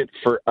pretty much it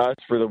for us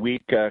for the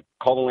week.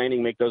 Call the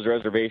landing, make those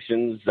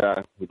reservations.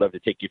 We'd love to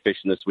take you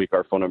fishing this week.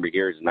 Our phone number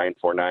here is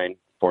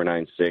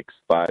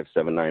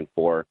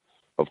 949-496-5794.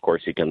 Of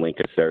course, you can link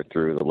us there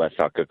through the Let's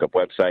Talk Hookup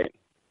website.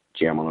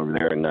 Jam on over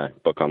there and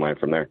book online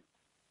from there.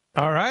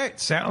 All right.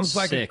 Sounds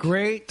like a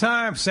great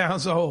time.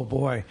 Oh,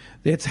 boy.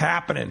 It's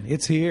happening.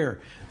 It's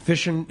here.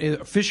 Fish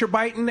are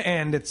biting,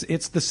 and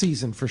it's the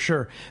season for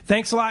sure.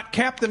 Thanks a lot,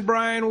 Captain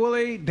Brian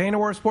Woolley, Dana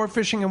War Sport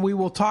Fishing, and we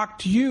will talk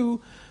to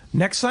you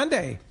next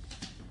Sunday.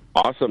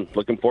 Awesome.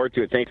 Looking forward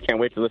to it. Thanks. Can't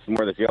wait to listen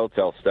more to this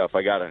yellowtail stuff.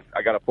 I got a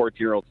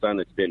 14-year-old son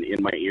that's been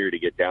in my ear to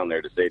get down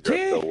there to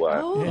Cedros.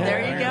 So,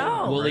 there you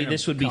go. Woolley,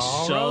 this would be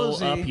so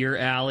up your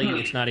alley.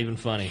 It's not even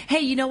funny. Hey,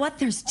 you know what?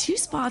 There's 2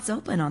 spots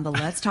open on the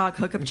Let's Talk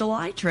Hookup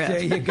July trip.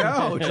 There you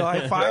go.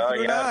 July 5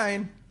 through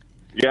 9.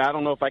 Yeah, I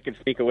don't know if I can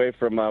sneak away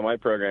from my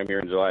program here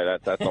in July.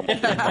 That's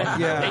almost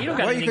yeah. Hey, you don't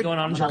got anything going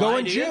on in July. Go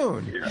in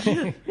June.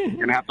 Yeah. You're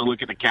going to have to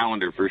look at the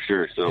calendar for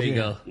sure. So there you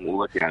go. We'll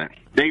look at it.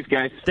 Thanks,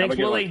 guys. Thanks,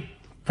 Woolley.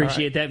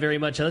 Appreciate that very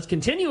much. Let's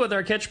continue with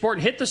our catch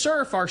sport. Hit the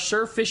surf. Our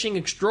surf fishing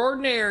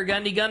extraordinaire,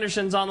 Gundy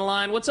Gunderson's on the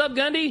line. What's up,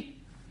 Gundy?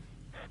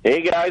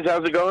 Hey, guys.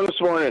 How's it going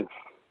this morning?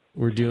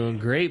 We're doing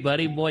great,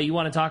 buddy. Boy, you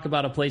want to talk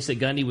about a place that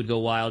Gundy would go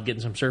wild,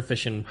 getting some surf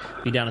fishing,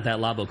 be down at that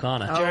La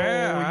Bocana. Oh,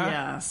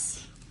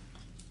 yes.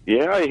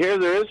 Yeah, I hear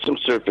there is some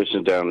surf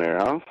fishing down there,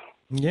 huh?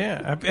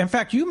 Yeah. In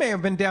fact, you may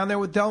have been down there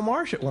with Del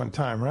Marsh at one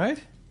time, right?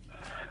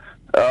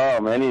 Oh,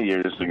 many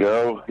years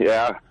ago,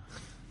 yeah.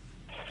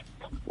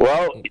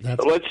 Well,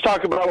 let's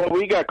talk about what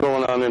we got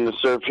going on in the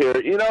surf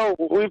here. You know,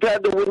 we've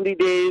had the windy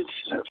days.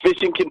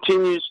 Fishing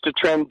continues to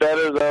trend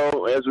better,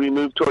 though, as we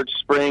move towards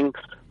spring.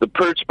 The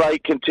perch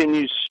bite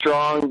continues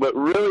strong, but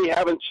really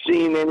haven't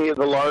seen any of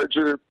the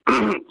larger,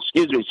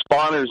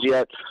 spawners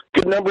yet.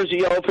 Good numbers of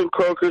yellowfin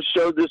croakers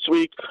showed this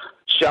week.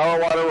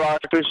 Shallow water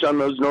rockfish on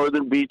those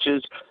northern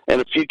beaches, and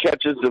a few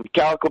catches of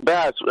calico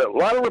bass. A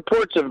lot of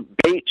reports of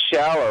bait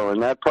shallow,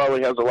 and that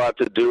probably has a lot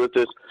to do with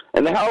this.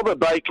 And the halibut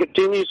bite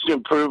continues to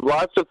improve.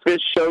 Lots of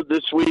fish showed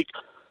this week.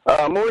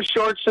 More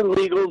shorts than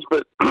legals,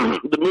 but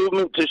the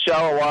movement to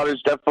shallow water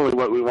is definitely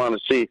what we want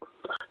to see.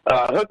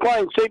 Hook,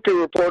 line, sinker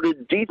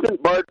reported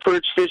decent barred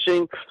perch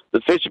fishing.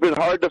 The fish have been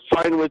hard to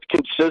find with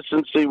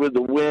consistency with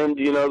the wind.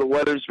 You know, the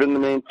weather's been the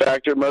main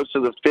factor. Most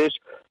of the fish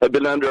have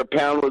been under a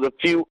pound with a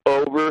few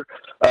over.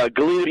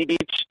 Galena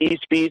Beach,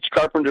 East Beach,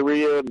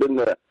 Carpinteria have been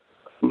the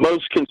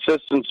most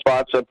consistent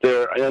spots up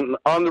there. And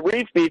on the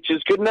reef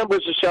beaches, good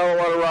numbers of shallow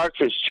water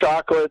rockfish,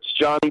 chocolates,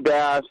 Johnny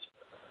bass,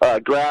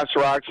 grass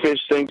rockfish,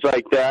 things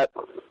like that.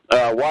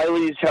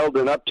 Wiley's held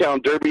an Uptown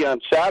Derby on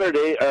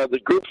Saturday. The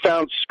group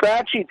found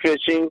scratchy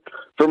fishing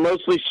for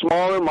mostly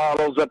smaller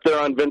models up there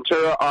on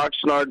Ventura,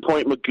 Oxnard,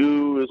 Point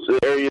Magoo is the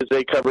areas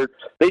they covered.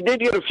 They did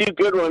get a few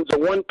good ones. A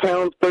 1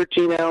 pound,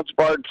 13-ounce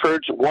barred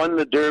perch won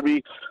the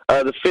Derby.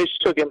 The fish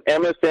took an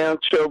Emeth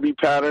anchovy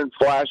pattern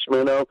flash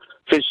minnow,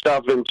 fished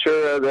off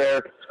Ventura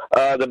there.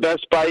 The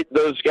best bite,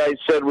 those guys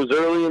said, was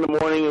early in the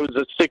morning. It was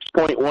a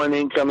 6.1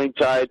 incoming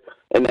tide,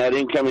 and that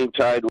incoming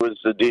tide was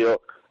the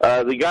deal.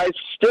 The guys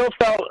still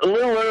felt a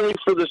little early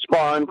for the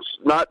spawns,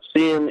 not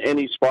seeing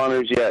any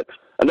spawners yet.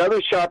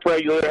 Another shop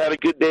regular had a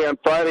good day on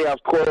Friday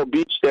off Coral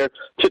Beach there.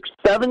 Took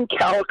 7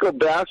 calico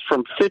bass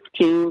from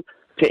 15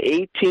 to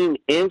 18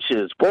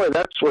 inches. Boy,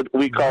 that's what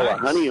we call a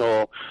honey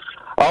hole.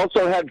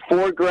 Also had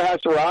 4 grass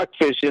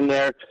rockfish in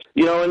there.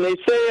 You know, and they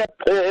say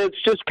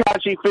it's just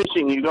patchy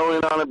fishing. You go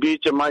in on a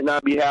beach, it might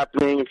not be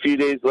happening. A few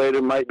days later,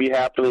 it might be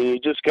happening. You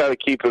just got to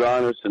keep it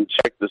honest and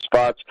check the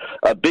spots.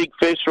 Big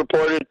fish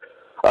reported.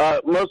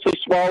 Mostly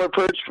smaller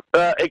perch,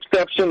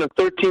 exception of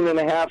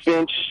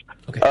 13.5-inch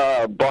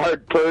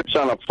barred perch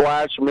on a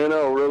flash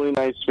minnow. Really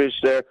nice fish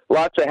there.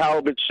 Lots of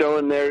halibut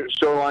showing there.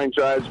 Shoreline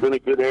Drive's been a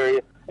good area.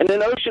 And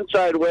then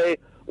Oceanside Way,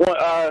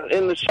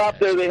 in the shop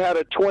there, they had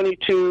a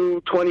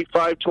 22,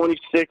 25,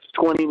 26,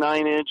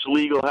 29-inch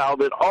legal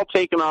halibut, all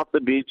taken off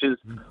the beaches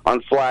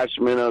on flash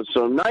minnows.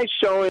 So nice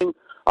showing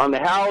on the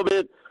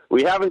halibut.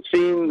 We haven't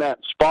seen that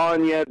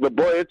spawn yet, but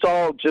boy, it's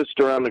all just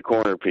around the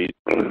corner, Pete.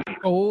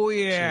 Oh,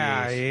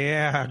 yeah,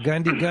 yeah.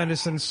 Gundy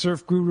Gunderson,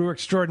 surf guru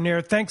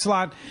extraordinaire. Thanks a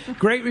lot.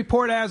 Great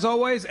report as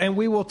always, and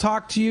we will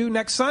talk to you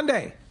next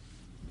Sunday.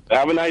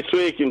 Have a nice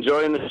week.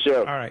 Enjoying the show.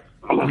 All right.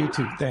 You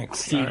too.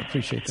 Thanks. I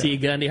appreciate that. See you,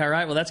 Gundy. All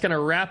right. Well, that's going to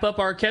wrap up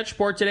our catch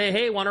sport today.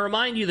 Hey, want to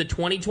remind you the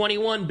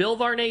 2021 Bill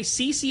Varney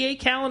CCA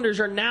calendars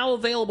are now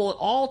available at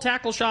all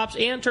tackle shops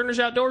and Turner's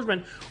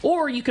Outdoorsman,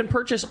 or you can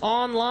purchase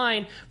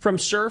online from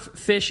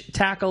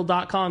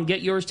surffishtackle.com.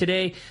 Get yours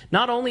today,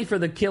 not only for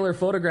the killer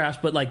photographs,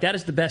 but like that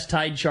is the best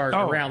tide chart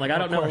around. Like I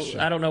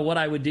don't know what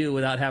I would do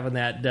without having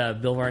that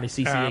Bill Varney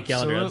CCA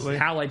calendar. That's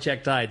how I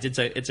check tides.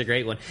 It's a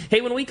great one.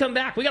 Hey, when we come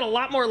back, we got a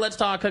lot more Let's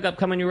Talk Hookup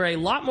coming your way. A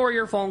lot more of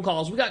your phone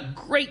calls. We got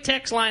great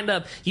text lined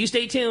up. You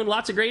stay tuned.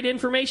 Lots of great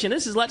information.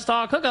 This is Let's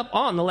Talk Hookup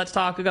on the Let's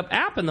Talk Hookup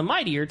app and the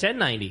mightier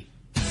 1090.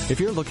 If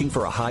you're looking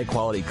for a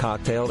high-quality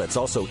cocktail that's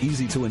also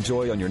easy to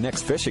enjoy on your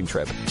next fishing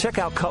trip, check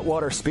out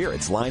Cutwater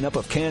Spirit's lineup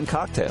of canned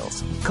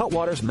cocktails.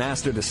 Cutwater's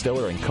master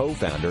distiller and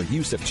co-founder,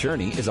 Yusuf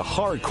Cherney, is a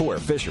hardcore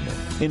fisherman.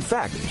 In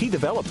fact, he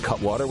developed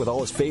Cutwater with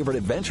all his favorite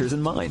adventures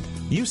in mind.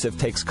 Yusuf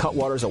takes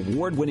Cutwater's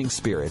award-winning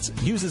spirits,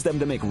 uses them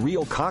to make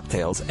real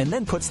cocktails, and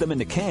then puts them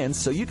into cans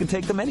so you can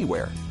take them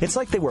anywhere. It's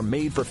like they were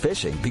made for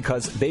fishing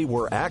because they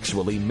were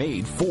actually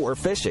made for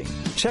fishing.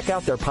 Check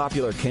out their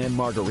popular canned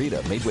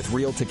margarita made with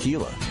real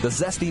tequila, the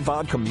zesty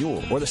vodka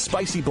mule, or the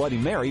spicy Bloody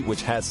Mary,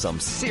 which has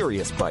some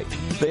serious bite.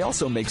 They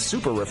also make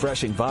super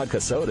refreshing vodka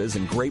sodas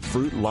in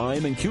grapefruit,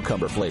 lime, and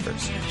cucumber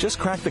flavors. Just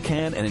crack the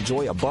can and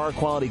enjoy a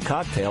bar-quality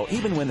cocktail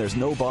even when there's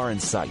no bar in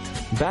sight.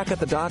 Back at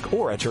the dock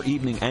or at your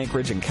evening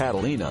anchorage in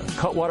Catalina,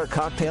 Cutwater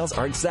cocktails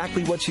are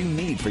exactly what you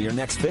need for your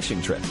next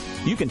fishing trip.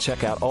 You can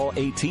check out all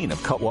 18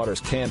 of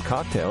Cutwater's canned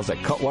cocktails at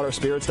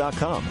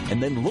cutwaterspirits.com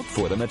and then look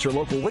for them at your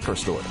local liquor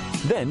store.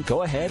 Then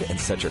go ahead and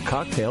set your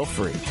cocktail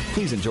free.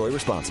 Please enjoy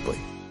responsibly.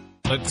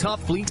 A top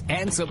fleet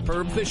and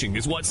superb fishing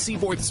is what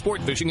Seaforth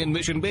Sportfishing in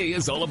Mission Bay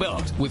is all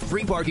about. With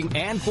free parking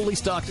and fully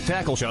stocked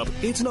tackle shop,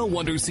 it's no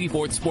wonder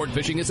Seaforth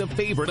Sportfishing is a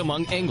favorite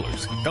among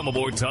anglers. Come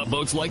aboard top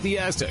boats like the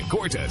Aztec,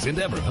 Cortez,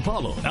 Endeavor,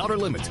 Apollo, Outer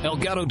Limit,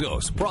 Elgato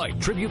Dos, Pride,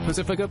 Tribute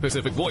Pacifica,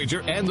 Pacific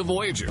Voyager, and the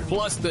Voyager.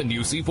 Plus, the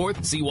new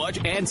Seaforth, Sea-Watch,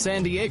 and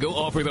San Diego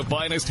offer the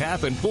finest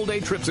half and full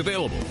day trips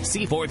available.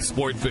 Seaforth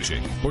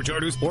Sportfishing. For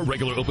charters or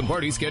regular open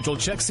parties, schedule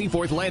check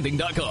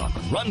seaforthlanding.com.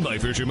 Run by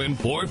fishermen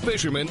for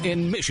fishermen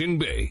in Mission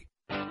Bay.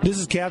 This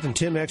is Captain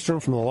Tim Ekstrom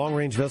from the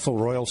long-range vessel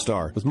Royal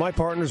Star. With my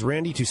partners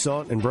Randy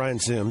Toussaint and Brian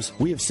Sims,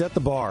 we have set the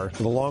bar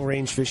for the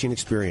long-range fishing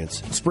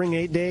experience. Spring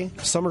 8-day,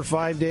 summer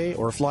 5-day,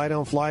 or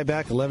fly-down,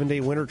 fly-back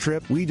 11-day winter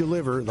trip, we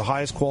deliver the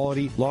highest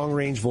quality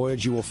long-range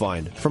voyage you will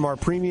find. From our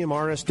premium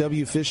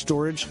RSW fish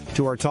storage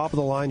to our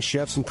top-of-the-line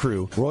chefs and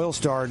crew, Royal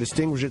Star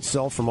distinguishes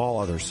itself from all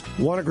others.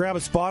 Want to grab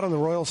a spot on the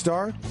Royal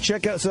Star?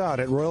 Check us out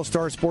at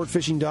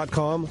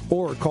RoyalStarSportFishing.com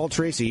or call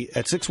Tracy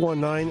at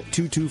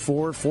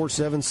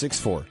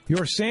 619-224-4764.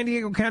 Your San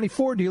Diego County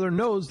Ford dealer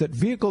knows that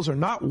vehicles are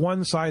not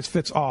one size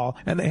fits all,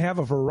 and they have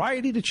a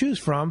variety to choose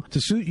from to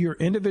suit your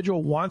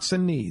individual wants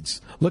and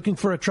needs. Looking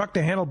for a truck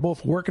to handle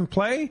both work and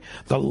play?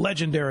 The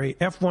legendary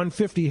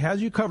F-150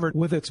 has you covered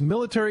with its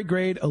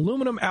military-grade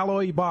aluminum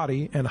alloy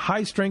body and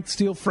high-strength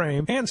steel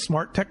frame and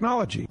smart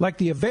technology, like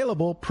the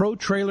available Pro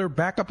Trailer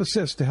Backup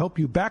Assist to help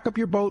you back up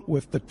your boat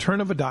with the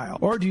turn of a dial.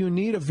 Or do you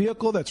need a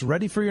vehicle that's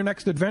ready for your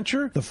next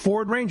adventure? The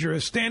Ford Ranger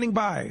is standing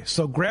by,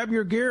 so grab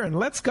your gear and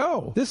let's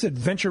go. This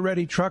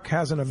adventure-ready truck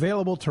has an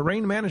available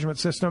terrain management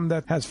system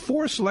that has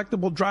 4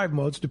 selectable drive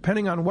modes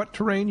depending on what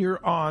terrain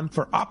you're on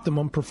for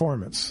optimum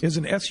performance. Is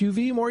an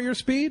SUV more your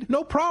speed?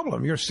 No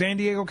problem. Your San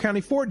Diego County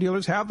Ford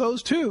dealers have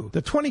those too.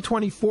 The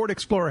 2020 Ford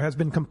Explorer has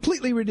been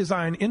completely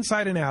redesigned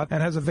inside and out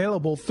and has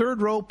available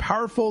third-row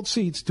power-fold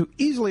seats to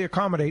easily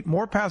accommodate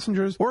more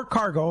passengers or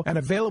cargo and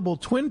available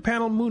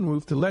twin-panel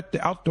moonroof to let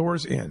the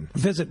outdoors in.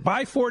 Visit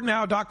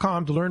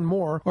buyfordnow.com to learn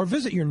more or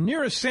visit your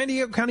nearest San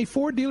Diego County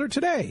Ford dealer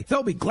today.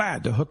 They'll be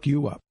glad to hook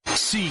you up.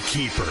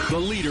 Seakeeper, the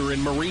leader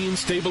in marine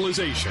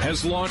stabilization,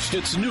 has launched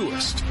its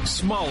newest,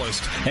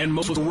 smallest, and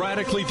most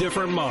radically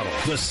different model,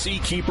 the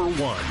Seakeeper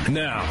 1.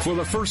 Now, for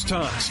the first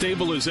time,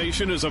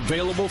 stabilization is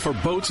available for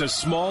boats as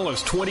small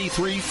as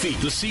 23 feet.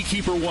 The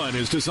Seakeeper 1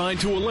 is designed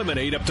to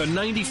eliminate up to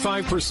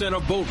 95%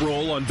 of boat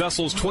roll on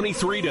vessels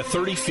 23 to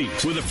 30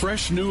 feet. With a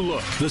fresh new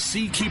look, the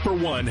Seakeeper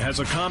 1 has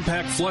a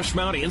compact flush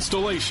mount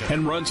installation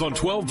and runs on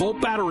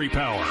 12-volt battery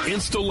power.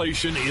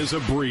 Installation is a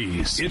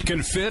breeze. It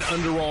can fit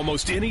under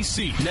almost any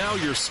seat. Now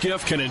your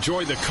skiff can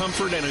enjoy the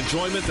comfort and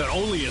enjoyment that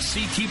only a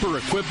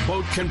Seakeeper-equipped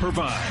boat can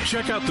provide.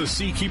 Check out the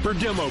Seakeeper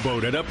demo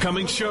boat at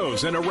upcoming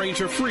shows and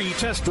arrange a free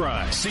test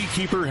drive.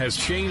 Seakeeper has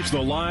changed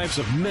the lives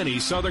of many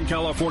Southern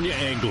California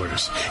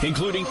anglers,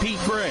 including Pete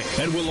Gray,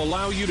 and will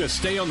allow you to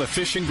stay on the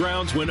fishing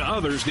grounds when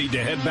others need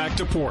to head back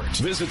to port.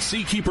 Visit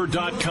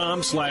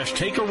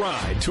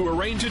seakeeper.com/take-a-ride to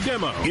arrange a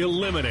demo.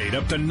 Eliminate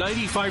up to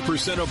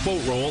 95% of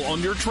boat roll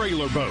on your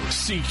trailer boat.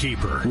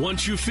 Seakeeper.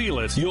 Once you feel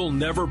it, you'll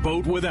never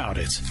boat without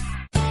it.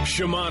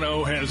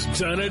 Shimano has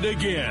done it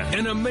again.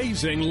 An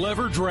amazing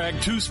lever drag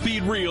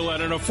 2-speed reel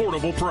at an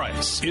affordable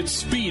price.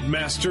 It's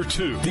Speedmaster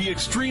 2, the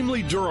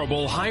extremely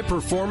durable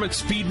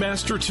high-performance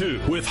Speedmaster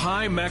 2 with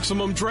high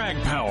maximum drag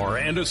power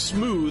and a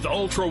smooth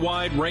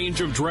ultra-wide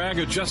range of drag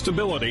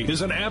adjustability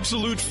is an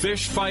absolute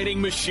fish-fighting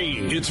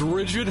machine. Its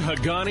rigid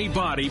Hagani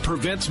body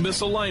prevents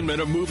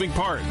misalignment of moving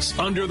parts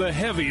under the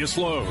heaviest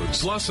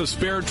loads. Plus, a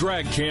spare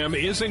drag cam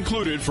is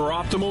included for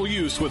optimal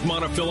use with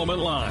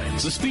monofilament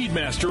lines. The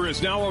Speedmaster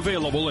is now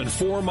available in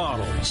 4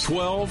 models,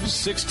 12,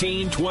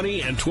 16,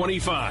 20, and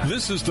 25.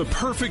 This is the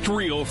perfect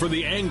reel for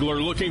the angler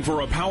looking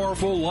for a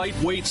powerful,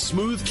 lightweight,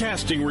 smooth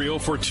casting reel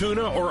for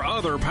tuna or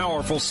other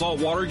powerful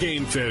saltwater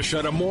game fish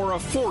at a more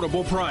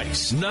affordable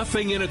price.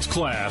 Nothing in its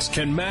class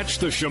can match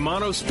the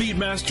Shimano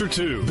Speedmaster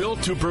 2,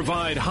 built to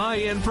provide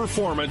high-end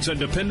performance and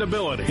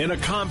dependability in a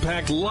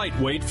compact,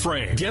 lightweight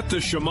frame. Get the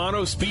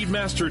Shimano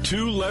Speedmaster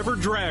 2 lever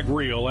drag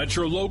reel at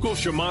your local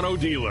Shimano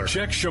dealer.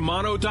 Check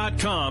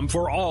Shimano.com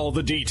for all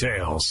the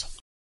details.